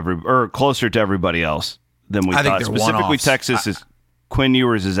close to closer to everybody else than we thought? Specifically, one-offs. Texas is Quinn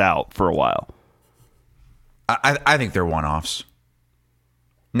Ewers is out for a while. I think they're one-offs.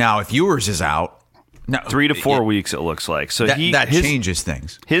 Now, if Ewers is out, 3 to 4 weeks, it looks like. So that changes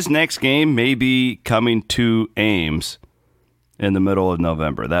things. His next game may be coming to Ames in the middle of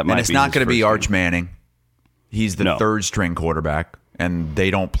November. That might. And it's not going to be Arch Manning. He's the third-string quarterback, and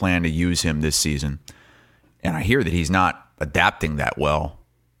they don't plan to use him this season. And I hear that he's not adapting that well,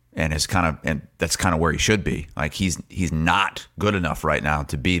 and that's kind of where he should be. Like he's not good enough right now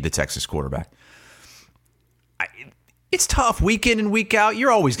to be the Texas quarterback. It's tough week in and week out.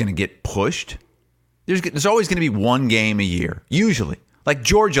 You're always going to get pushed. There's always going to be one game a year, usually. Like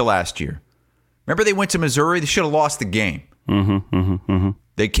Georgia last year. Remember they went to Missouri? They should have lost the game.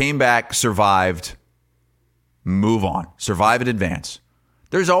 They came back, survived, move on. Survive and advance.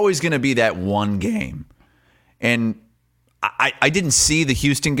 There's always going to be that one game. And I didn't see the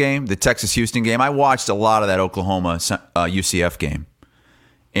Houston game, the Texas-Houston game. I watched a lot of that Oklahoma UCF game.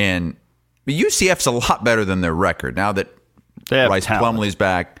 And UCF's a lot better than their record now that Bryce Plumlee's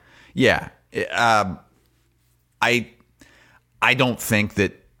back. Yeah. I don't think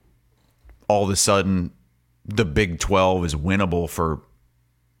that all of a sudden the Big 12 is winnable for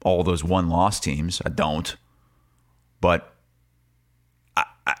all those one-loss teams. I don't. But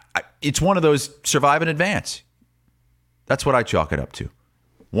it's one of those survive in advance. That's what I chalk it up to.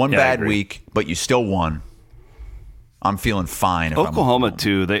 One bad week, but you still won. I'm feeling fine. Oklahoma,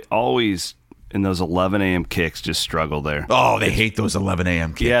 too, they always, in those 11 a.m. kicks, just struggle there. Oh, they hate those 11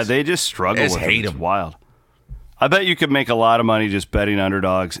 a.m. kicks. Yeah, they just struggle with hate them. them. It's wild. I bet you could make a lot of money just betting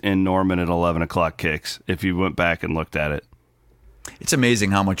underdogs in Norman at 11 o'clock kicks if you went back and looked at it. It's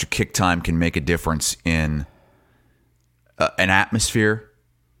amazing how much a kick time can make a difference in an atmosphere.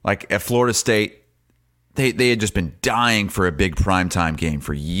 Like at Florida State, they had just been dying for a big primetime game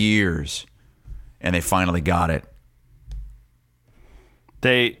for years, and they finally got it.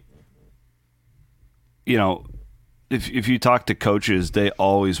 They, if you talk to coaches, they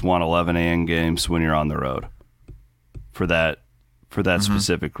always want 11 a.m. games when you're on the road for that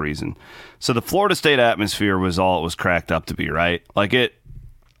specific reason. So the Florida State atmosphere was all it was cracked up to be, right? Like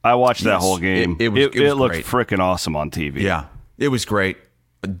I watched that whole game. It looked freaking awesome on TV. Yeah, it was great.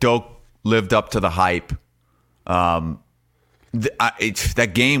 Doak lived up to the hype. That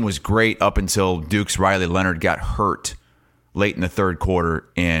game was great up until Duke's Riley Leonard got hurt late in the third quarter,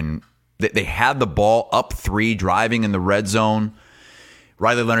 and they had the ball up 3 driving in the red zone.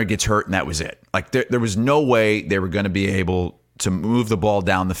 Riley Leonard gets hurt, and that was it. Like there was no way they were going to be able to move the ball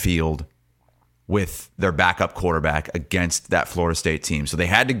down the field with their backup quarterback against that Florida State team. So they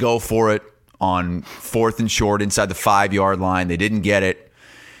had to go for it on 4th and short inside the 5-yard line. They didn't get it.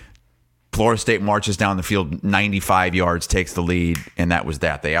 Florida State marches down the field 95 yards, takes the lead, and that was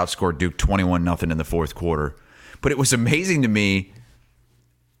that. They outscored Duke 21-0 in the fourth quarter. But it was amazing to me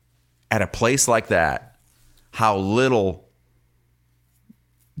at a place like that how little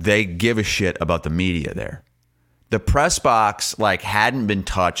they give a shit about the media there. The press box hadn't been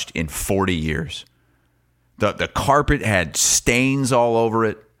touched in 40 years. The carpet had stains all over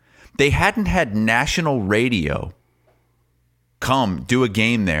it. They hadn't had national radio come do a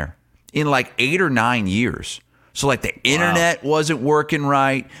game there in 8 or 9 years. So the internet wasn't working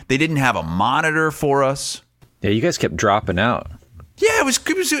right. They didn't have a monitor for us. Yeah, you guys kept dropping out. Yeah, it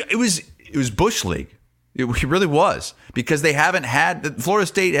was Bush League. It really was, because they haven't had Florida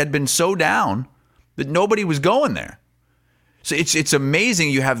State had been so down that nobody was going there. So it's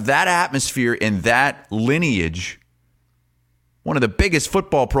amazing you have that atmosphere and that lineage, one of the biggest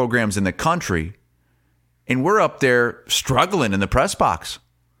football programs in the country, and we're up there struggling in the press box.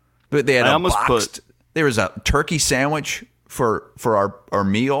 But they had there was a turkey sandwich for our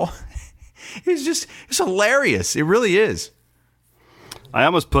meal. It's hilarious. It really is. I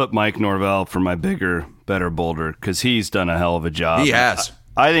almost put Mike Norvell for my bigger, better, bolder, because he's done a hell of a job. He has.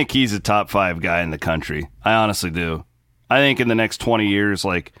 I think he's a top 5 guy in the country. I honestly do. I think in the next 20 years,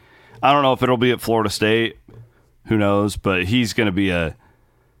 I don't know if it'll be at Florida State. Who knows? But he's going to be a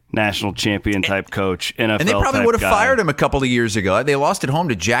national champion type coach, NFL and they probably would have guy. fired him a couple of years ago. They lost at home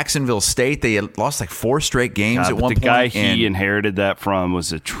to Jacksonville State. They had lost 4 straight games at one point. The guy he inherited that from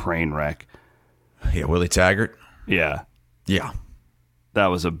was a train wreck. Yeah, Willie Taggart. Yeah. Yeah. That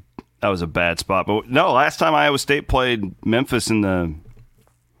was a bad spot. But no, last time Iowa State played Memphis in the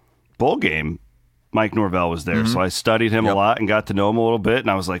bowl game, Mike Norvell was there. So I studied him a lot and got to know him a little bit. And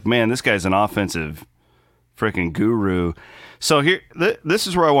I was like, man, this guy's an offensive freaking guru. So here, this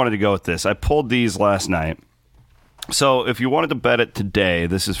is where I wanted to go with this. I pulled these last night. So if you wanted to bet it today,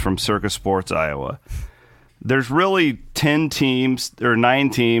 this is from Circus Sports Iowa. There's really 10 teams or 9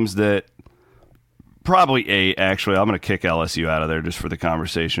 teams that probably 8, actually. I'm going to kick LSU out of there just for the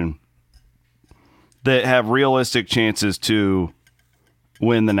conversation, that have realistic chances to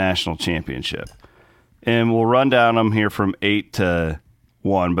win the national championship. And we'll run down them here from 8 to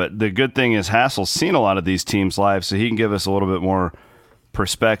 1. But the good thing is Hassel's seen a lot of these teams live, so he can give us a little bit more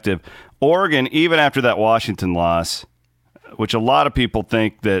perspective. Oregon, even after that Washington loss, which a lot of people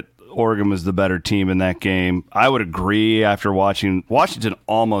think that Oregon was the better team in that game. I would agree after watching. Washington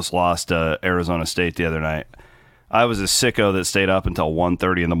almost lost to Arizona State the other night. I was a sicko that stayed up until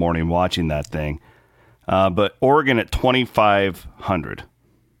 1:30 in the morning watching that thing. But Oregon at 2,500.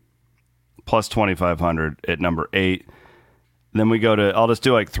 Plus 2,500 at number 8. Then we go to, I'll just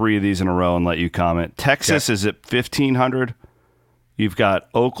do 3 of these in a row and let you comment. Texas is at 1,500. You've got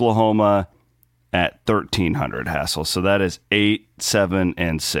Oklahoma at 1,300, Hassel. So that is 8, 7,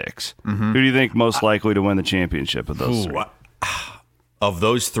 and 6. Mm-hmm. Who do you think most likely to win the championship of those 3? Of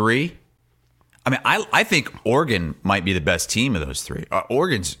those 3? I mean, I think Oregon might be the best team of those 3.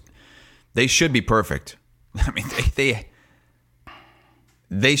 They should be perfect. I mean,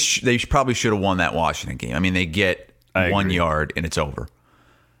 they probably should have won that Washington game. I mean, they get 1 yard and it's over.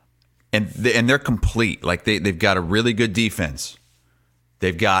 And they're complete. They've got a really good defense.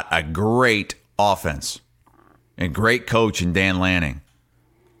 They've got a great offense and great coach in Dan Lanning.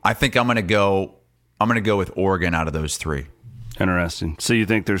 I think I'm going to go with Oregon out of those three. Interesting. So you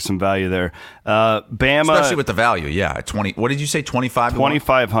think there's some value there? Bama, especially with the value. Yeah, 20. What did you say? 25.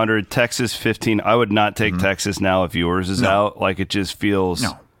 2,500. Texas 15. I would not take Texas now if yours is out. Like it just feels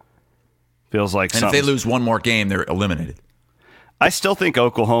like and something. If they lose one more game, they're eliminated. I still think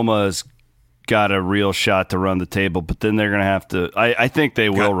Oklahoma has got a real shot to run the table, but then they're going to have to. I think they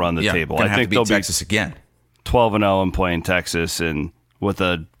will run the table. I think they'll Texas again. 12-0 and playing Texas, and with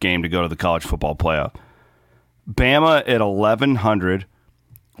a game to go to the college football playoff. Bama at 1,100,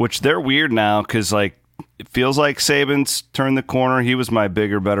 which they're weird now because like it feels like Saban's turned the corner. He was my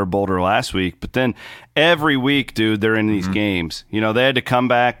bigger, better, bolder last week, but then every week, dude, they're in these games. You know, they had to come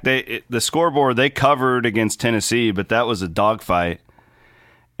back. The scoreboard they covered against Tennessee, but that was a dogfight.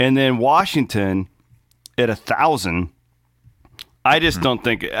 And then Washington at 1,000. I just don't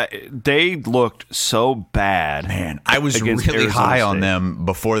think they looked so bad. Man, I was really high on them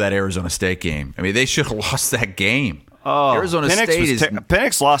before that Arizona State game. I mean, they should have lost that game. Oh, Arizona State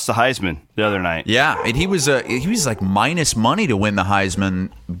Penix lost the Heisman the other night. Yeah, and he was like minus money to win the Heisman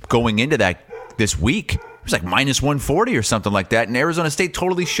going into this week. It was like minus 140 or something like that, and Arizona State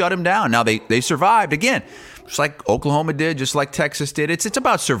totally shut him down. Now they survived again, just like Oklahoma did, just like Texas did. It's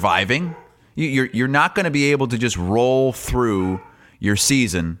about surviving. You're not going to be able to just roll through your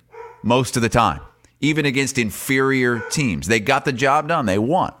season most of the time, even against inferior teams. They got the job done. They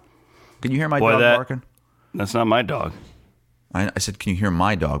won. Can you hear my dog barking? That's not my dog. I said, can you hear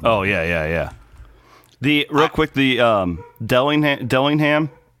my dog barking? Oh, yeah. Real quick, Dillingham,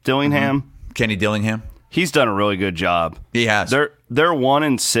 Kenny Dillingham. He's done a really good job. He has. They're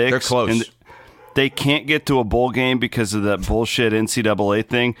 1-6. They're close. And they can't get to a bowl game because of that bullshit NCAA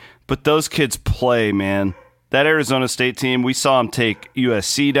thing, but those kids play, man. That Arizona State team, we saw them take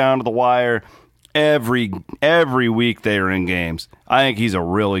USC down to the wire. Every week they are in games. I think he's a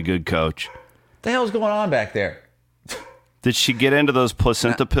really good coach. What the hell's going on back there? Did she get into those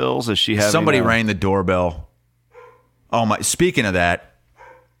placenta pills? Is she having Somebody rang the doorbell. Oh my! Speaking of that,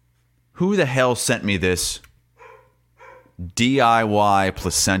 who the hell sent me this DIY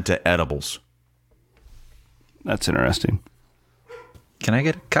placenta edibles? That's interesting. Can I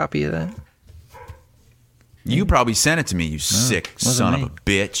get a copy of that? You probably sent it to me, you sick son of a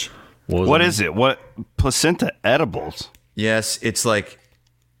bitch. What is it? What placenta edibles? Yes, it's like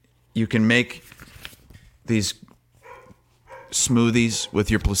you can make these smoothies with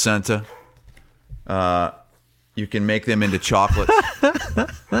your placenta. You can make them into chocolate.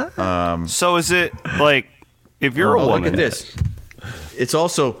 So is it like if you're a woman? Look at this. It's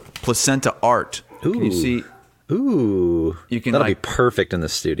also placenta art. Ooh. Can you see? Ooh, you can that'll be perfect in the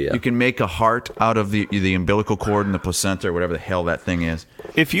studio. You can make a heart out of the umbilical cord and the placenta or whatever the hell that thing is.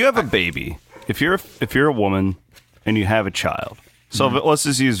 If you have a baby, if you're a woman and you have a child, so let's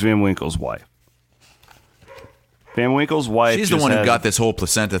just use Van Winkle's wife. Van Winkle's wife. She's the one who got this whole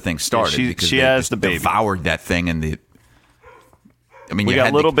placenta thing started. Because she has the baby. Devoured that thing and we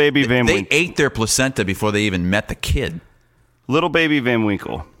got little baby Van Winkle. They ate their placenta before they even met the kid. Little baby Van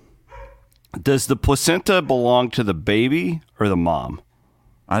Winkle. Does the placenta belong to the baby or the mom?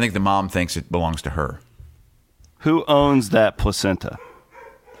 I think the mom thinks it belongs to her. Who owns that placenta?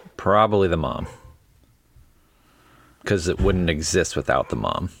 Probably the mom. Because it wouldn't exist without the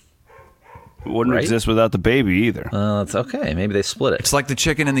mom. It wouldn't exist without the baby either. It's okay. Maybe they split it. It's like the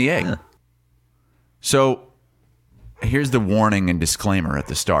chicken and the egg. Yeah. So here's the warning and disclaimer at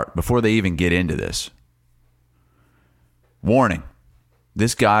the start before they even get into this. Warning.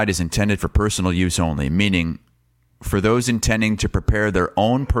 This guide is intended for personal use only, meaning for those intending to prepare their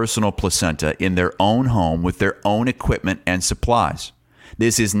own personal placenta in their own home with their own equipment and supplies.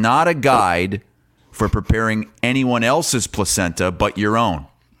 This is not a guide for preparing anyone else's placenta but your own.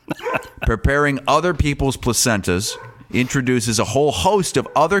 Preparing other people's placentas introduces a whole host of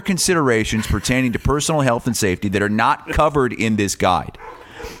other considerations pertaining to personal health and safety that are not covered in this guide.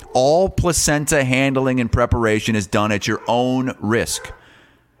 All placenta handling and preparation is done at your own risk.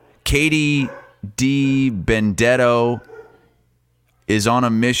 Katie D. Benedetto is on a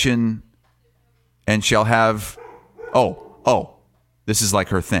mission and shall have... this is like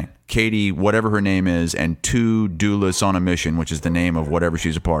her thing. Katie, whatever her name is, and two doulas on a mission, which is the name of whatever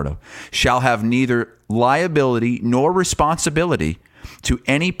she's a part of, shall have neither liability nor responsibility to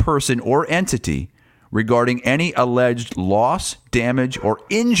any person or entity regarding any alleged loss, damage, or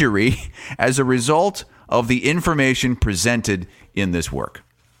injury as a result of the information presented in this work.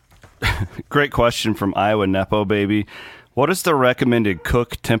 Great question from Iowa Nepo Baby. What is the recommended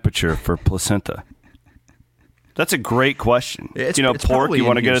cook temperature for placenta? That's a great question. It's pork, you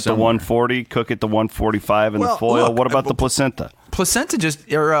want to get it to 140, cook it to 145 in the foil. Look, what about the placenta?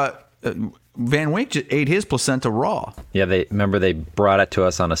 placenta Van Wink just ate his placenta raw. Yeah, they brought it to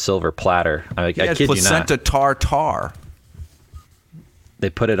us on a silver platter. I kid you not. Placenta tartare. They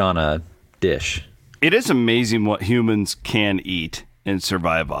put it on a dish. It is amazing what humans can eat and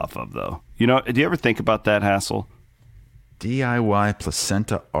survive off of, though. You know, do you ever think about that, Hassel? DIY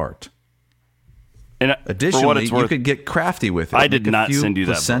placenta art. And additionally, for what it's worth, you could get crafty with it. I did not send you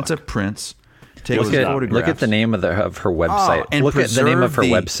that placenta book. Prints. Take look at the name of her website. and look at the name of her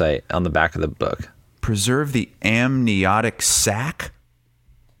preserve website on the back of the book. Preserve the amniotic sac.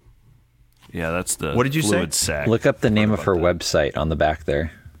 Yeah, that's the what did you fluid say? sac. Look up the name of her website on the back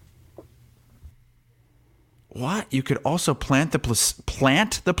there. What? You could also plant the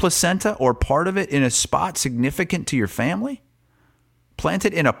placenta or part of it in a spot significant to your family? Plant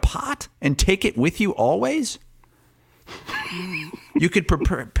it in a pot and take it with you always? You could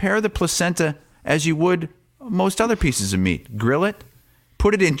prepare the placenta as you would most other pieces of meat. Grill it,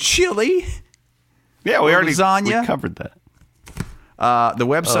 put it in chili. Yeah, we already lasagna. We covered that. The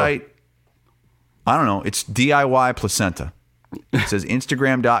website, I don't know, it's DIY placenta. It says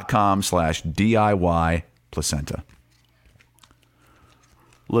Instagram.com/DIY placenta.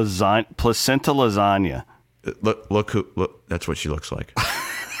 Placenta lasagna. Look, that's what she looks like.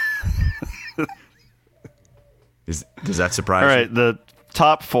 Does that surprise you? All right, the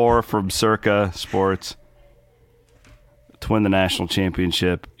top 4 from Circa Sports to win the national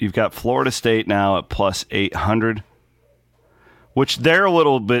championship. You've got Florida State now at plus 800, which they're a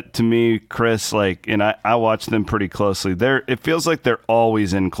little bit, to me, Chris, like, and I watch them pretty closely. It feels like they're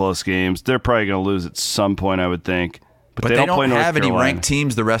always in close games. They're probably going to lose at some point, I would think. But they don't play North have any Carolina. ranked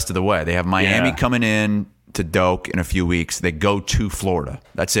teams the rest of the way. They have Miami coming in to Doak in a few weeks. They go to Florida.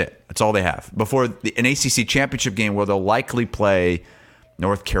 That's it. That's all they have. Before an ACC championship game where they'll likely play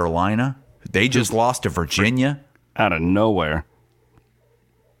North Carolina. They just lost to Virginia. Out of nowhere.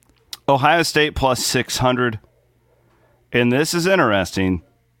 Ohio State plus 600. And this is interesting.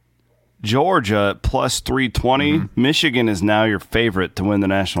 Georgia at plus 320. Mm-hmm. Michigan is now your favorite to win the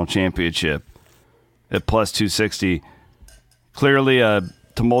national championship at plus 260. Clearly a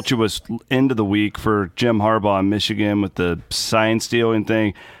tumultuous end of the week for Jim Harbaugh in Michigan with the sign stealing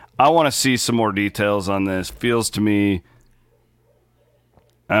thing. I want to see some more details on this. Feels to me,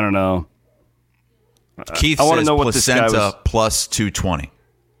 I don't know. Keith I want to says know what this guy placenta was. plus 220.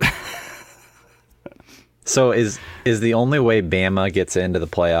 So is the only way Bama gets into the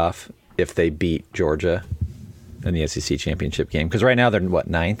playoff if they beat Georgia in the SEC championship game? Because right now they're what,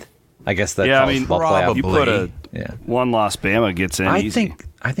 9th? I guess that probably. You put a one-loss Bama gets in easy.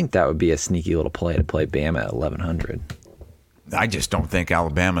 I think that would be a sneaky little play to play Bama at 1,100. I just don't think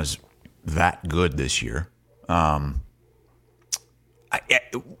Alabama's that good this year.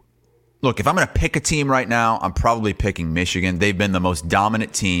 Look, if I'm going to pick a team right now, I'm probably picking Michigan. They've been the most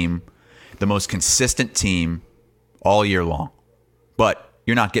dominant team, the most consistent team all year long. But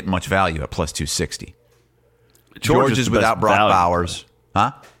you're not getting much value at plus 260. Georgia's without Brock Bowers.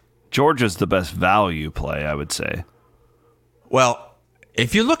 Huh? Georgia's the best value play, I would say. Well,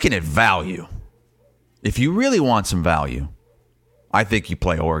 if you're looking at value, if you really want some value, I think you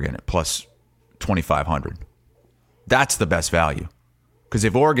play Oregon at plus 2,500. That's the best value. Because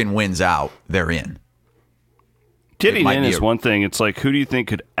if Oregon wins out, they're in. Getting in is one thing. It's like, who do you think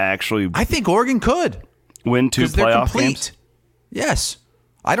could actually... I think Oregon could. Win 2 playoff games? Yes.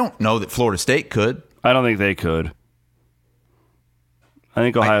 I don't know that Florida State could. I don't think they could. I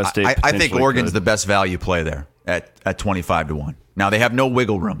think Ohio State I think Oregon's could. the best value play there at 25 to 1. Now, they have no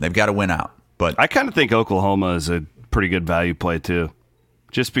wiggle room. They've got to win out. But I kind of think Oklahoma is a pretty good value play, too.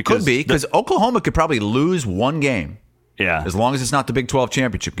 Just because... Could be, because Oklahoma could probably lose one game. Yeah. As long as it's not the Big 12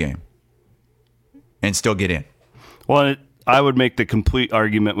 championship game. And still get in. Well, I would make the complete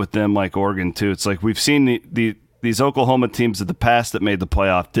argument with them like Oregon, too. It's like we've seen these Oklahoma teams of the past that made the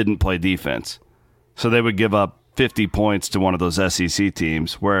playoff didn't play defense. So they would give up 50 points to one of those SEC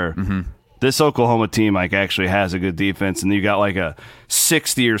teams where this Oklahoma team like actually has a good defense, and you got like a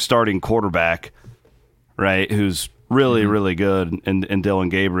 6th-year starting quarterback, right, who's really, really good, and Dylan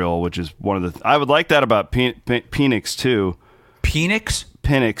Gabriel, which is one of the... I would like that about Penix, too. Penix?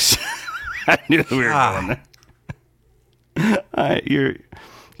 Penix. I knew we were going there.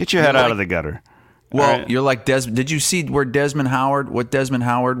 Get your head out of the gutter. Well, you're like Desmond. Did you see what Desmond Howard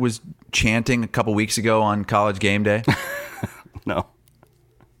was chanting a couple weeks ago on College Game Day? No.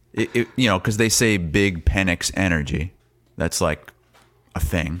 Because they say big Penix energy. That's like a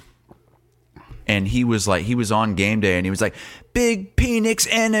thing. And he was on game day and he was like, big Penix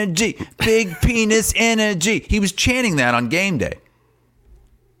energy, big penis energy. He was chanting that on game day.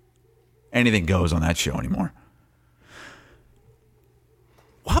 Anything goes on that show anymore.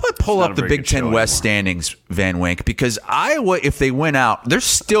 pull up the Big Ten West standings, Van Wink, because Iowa, if they win out, they're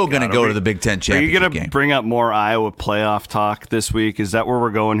still going to go to the Big Ten championship game. Are you going to bring up more Iowa playoff talk this week? Is that where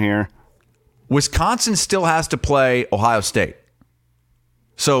we're going here? Wisconsin still has to play Ohio State.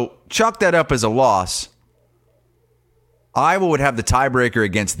 So chalk that up as a loss. Iowa would have the tiebreaker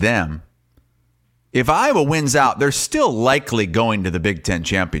against them. If Iowa wins out, they're still likely going to the Big Ten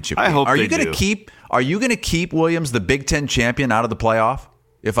championship game. I hope Are they you going do. to keep? Are you going to keep Williams, the Big Ten champion, out of the playoff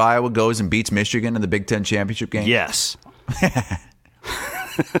if Iowa goes and beats Michigan in the Big Ten championship game? Yes.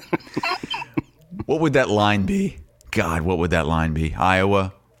 What would that line be? God, what would that line be?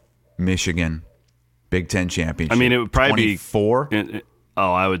 Iowa, Michigan, Big Ten championship. I mean, it would probably 24? be 24.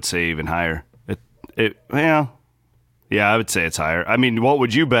 I would say even higher. Yeah, I would say it's higher. I mean, what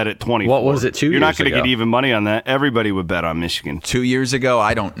would you bet at 24? What was it 2 years ago? You're not going to get even money on that. Everybody would bet on Michigan. 2 years ago?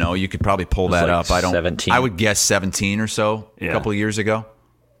 I don't know. You could probably pull that like up. 17. I would guess 17 or so a couple of years ago.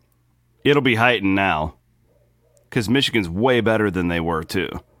 It'll be heightened now because Michigan's way better than they were, too.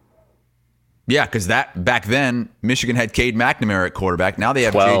 Yeah, because back then, Michigan had Cade McNamara at quarterback. Now they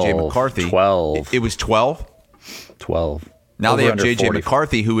have J.J. McCarthy. 12. It was 12? 12. Now they have under J.J. 40.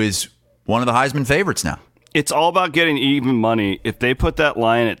 McCarthy, who is one of the Heisman favorites now. It's all about getting even money. If they put that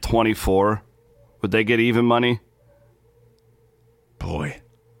line at 24, would they get even money? Boy.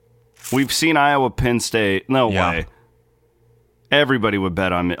 We've seen Iowa, Penn State. No way. Everybody would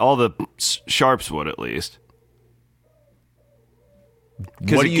bet on me. All the sharps would, at least.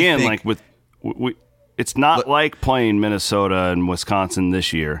 Because again, like it's not like playing Minnesota and Wisconsin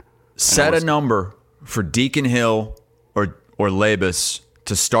this year. Set a number for Deacon Hill or Labus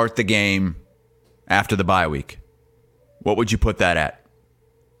to start the game after the bye week. What would you put that at?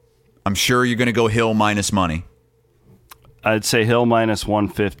 I'm sure you're going to go Hill minus money. I'd say Hill minus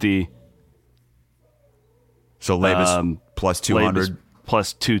 150. So Labus plus 200. Labus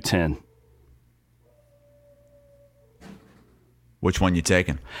plus 210. Which one you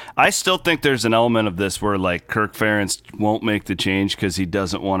taking? I still think there's an element of this where like Kirk Ferentz won't make the change because he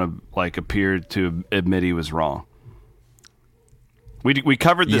doesn't want to like appear to admit he was wrong. We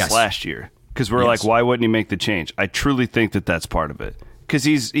covered this last year. Because we're like, why wouldn't he make the change? I truly think that that's part of it. Because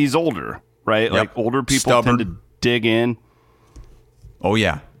he's older, right? Yep. Like older people tend to dig in. Oh,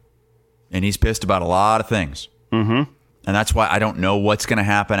 yeah. And he's pissed about a lot of things. Mm-hmm. And that's why I don't know what's going to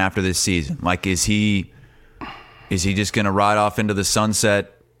happen after this season. Like, is he just going to ride off into the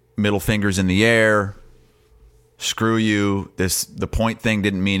sunset, middle fingers in the air? Screw you. The point thing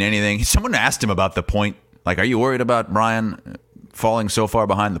didn't mean anything. Someone asked him about the point. Like, are you worried about Brian falling so far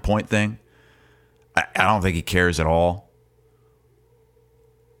behind the point thing? I don't think he cares at all.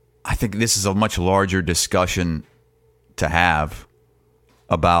 I think this is a much larger discussion to have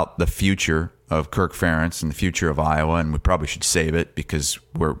about the future of Kirk Ferentz and the future of Iowa, and we probably should save it because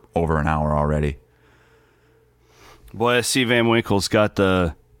we're over an hour already. Boy, I see Van Winkle's got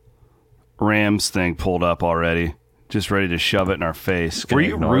the Rams thing pulled up already. Just ready to shove it in our face. Were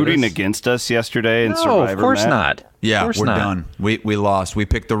you rooting against us yesterday in Survivor? No, of course not. Yeah, we're done. We lost. We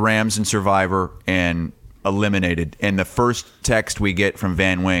picked the Rams in Survivor and eliminated. And the first text we get from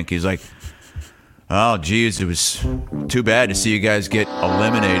Van Wink, he's like, oh, geez, it was too bad to see you guys get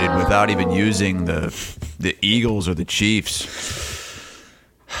eliminated without even using the Eagles or the Chiefs.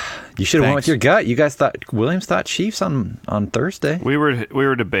 You should have went with your gut. You guys Williams thought Chiefs on Thursday. We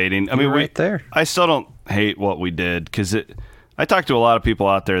were debating. I mean, right there. I still don't hate what we did because I talked to a lot of people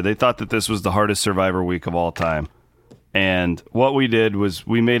out there. They thought that this was the hardest Survivor week of all time. And what we did was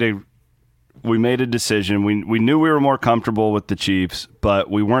we made a decision. We knew we were more comfortable with the Chiefs, but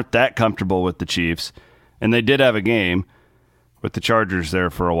we weren't that comfortable with the Chiefs. And they did have a game with the Chargers there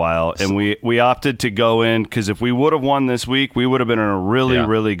for a while. And we opted to go in because if we would have won this week, we would have been in a really,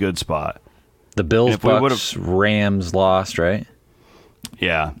 really good spot. The Bills, Bucks, Rams lost, right?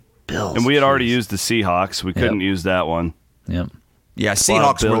 Yeah. Bills. And we had already used the Seahawks. We couldn't use that one. Yep. Yeah,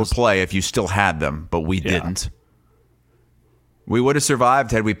 Seahawks were in play if you still had them, but we didn't. We would have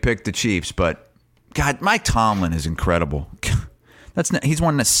survived had we picked the Chiefs, but God, Mike Tomlin is incredible. He's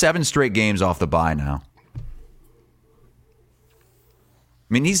won 7 straight games off the bye now. I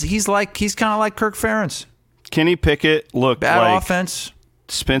mean, he's kind of like Kirk Ferentz. Kenny Pickett looked bad like offense.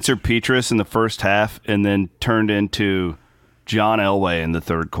 Spencer Petras in the first half, and then turned into John Elway in the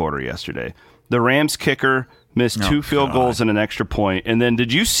third quarter yesterday. The Rams kicker missed 2 field goals and an extra point. And then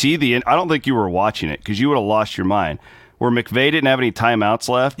did you see I don't think you were watching it because you would have lost your mind. Where McVay didn't have any timeouts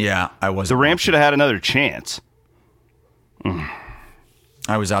left. Yeah, I was. The Rams should have had another chance.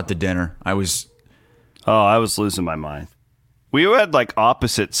 I was out to dinner. I was losing my mind. We had like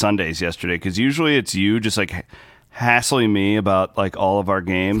opposite Sundays yesterday because usually it's you just like hassling me about like all of our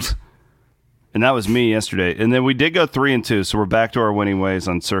games. And that was me yesterday. And then we did go 3-2, so we're back to our winning ways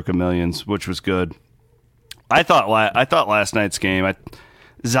on Circa Millions, which was good. I thought last night's game,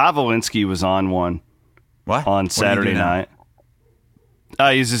 Zavolinski was on one. What? On Saturday night.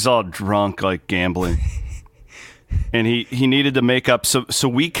 He's just all drunk, like gambling. And he needed to make up. So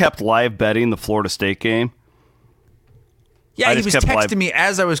we kept live betting the Florida State game. Yeah, he was texting me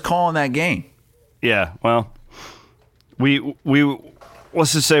as I was calling that game. Yeah, well, we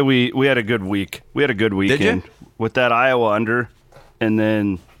let's just say we had a good week. We had a good weekend with that Iowa under, and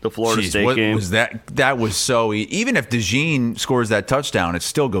then the Florida State game. Was that was so even if DeJean scores that touchdown, it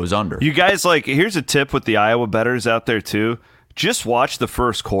still goes under. You guys, like, here's a tip with the Iowa bettors out there too. Just watch the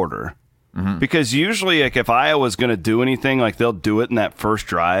first quarter. Mm-hmm. Because usually, like, if Iowa's going to do anything, like, they'll do it in that first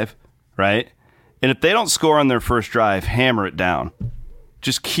drive, right? And if they don't score on their first drive, hammer it down.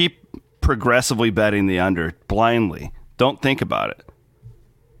 Just keep progressively betting the under blindly. Don't think about it.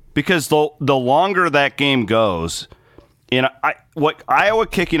 Because the longer that game goes, Iowa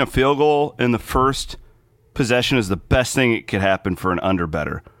kicking a field goal in the first possession is the best thing that could happen for an under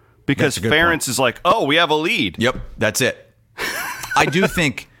better. Because Ferentz is like, oh, we have a lead. Yep, that's it. I do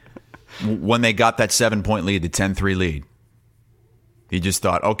think when they got that 7-point lead, the 10-3 lead, he just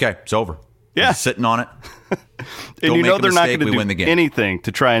thought, okay, it's over. Yeah. I'm sitting on it. And you know they're not going to do anything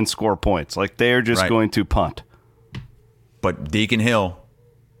to try and score points. Like, they're just going to punt. But Deacon Hill,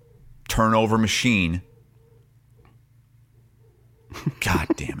 turnover machine. God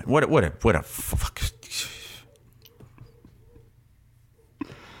damn it. What a fuck.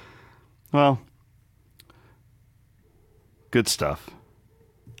 Well, good stuff.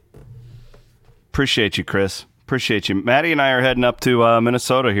 Appreciate you, Chris. Appreciate you. Maddie and I are heading up to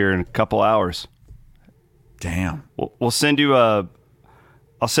Minnesota here in a couple hours. Damn. We'll send you I'll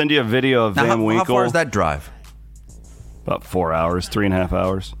send you a video of Van Winkle. How far is that drive? About 4 hours, 3.5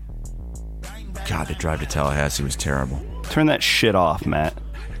 hours. God, the drive to Tallahassee was terrible. Turn that shit off, Matt.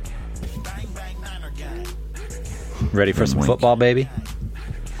 Ready for some football, baby?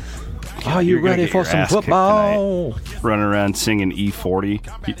 Are you ready for some football? Running around singing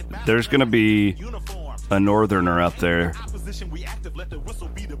E40. There's going to be a northerner up there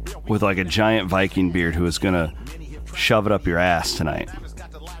with like a giant Viking beard who is going to shove it up your ass tonight.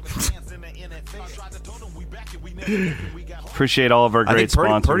 Appreciate all of our great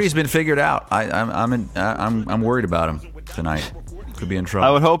sponsors. Purdy's been figured out. I'm worried about him tonight. Could be in trouble.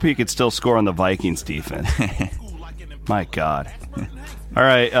 I would hope he could still score on the Vikings defense. My God. All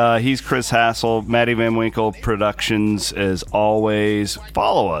right, he's Chris Hassel, Maddie Van Winkle Productions. As always,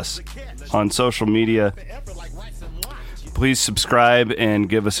 follow us on social media. Please subscribe and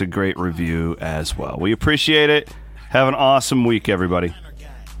give us a great review as well. We appreciate it. Have an awesome week, everybody.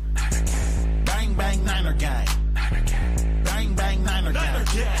 Bang, bang, Niner gang. Bang, bang, Niner gang.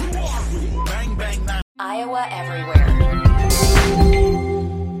 Bang, bang, Niner. Iowa everywhere.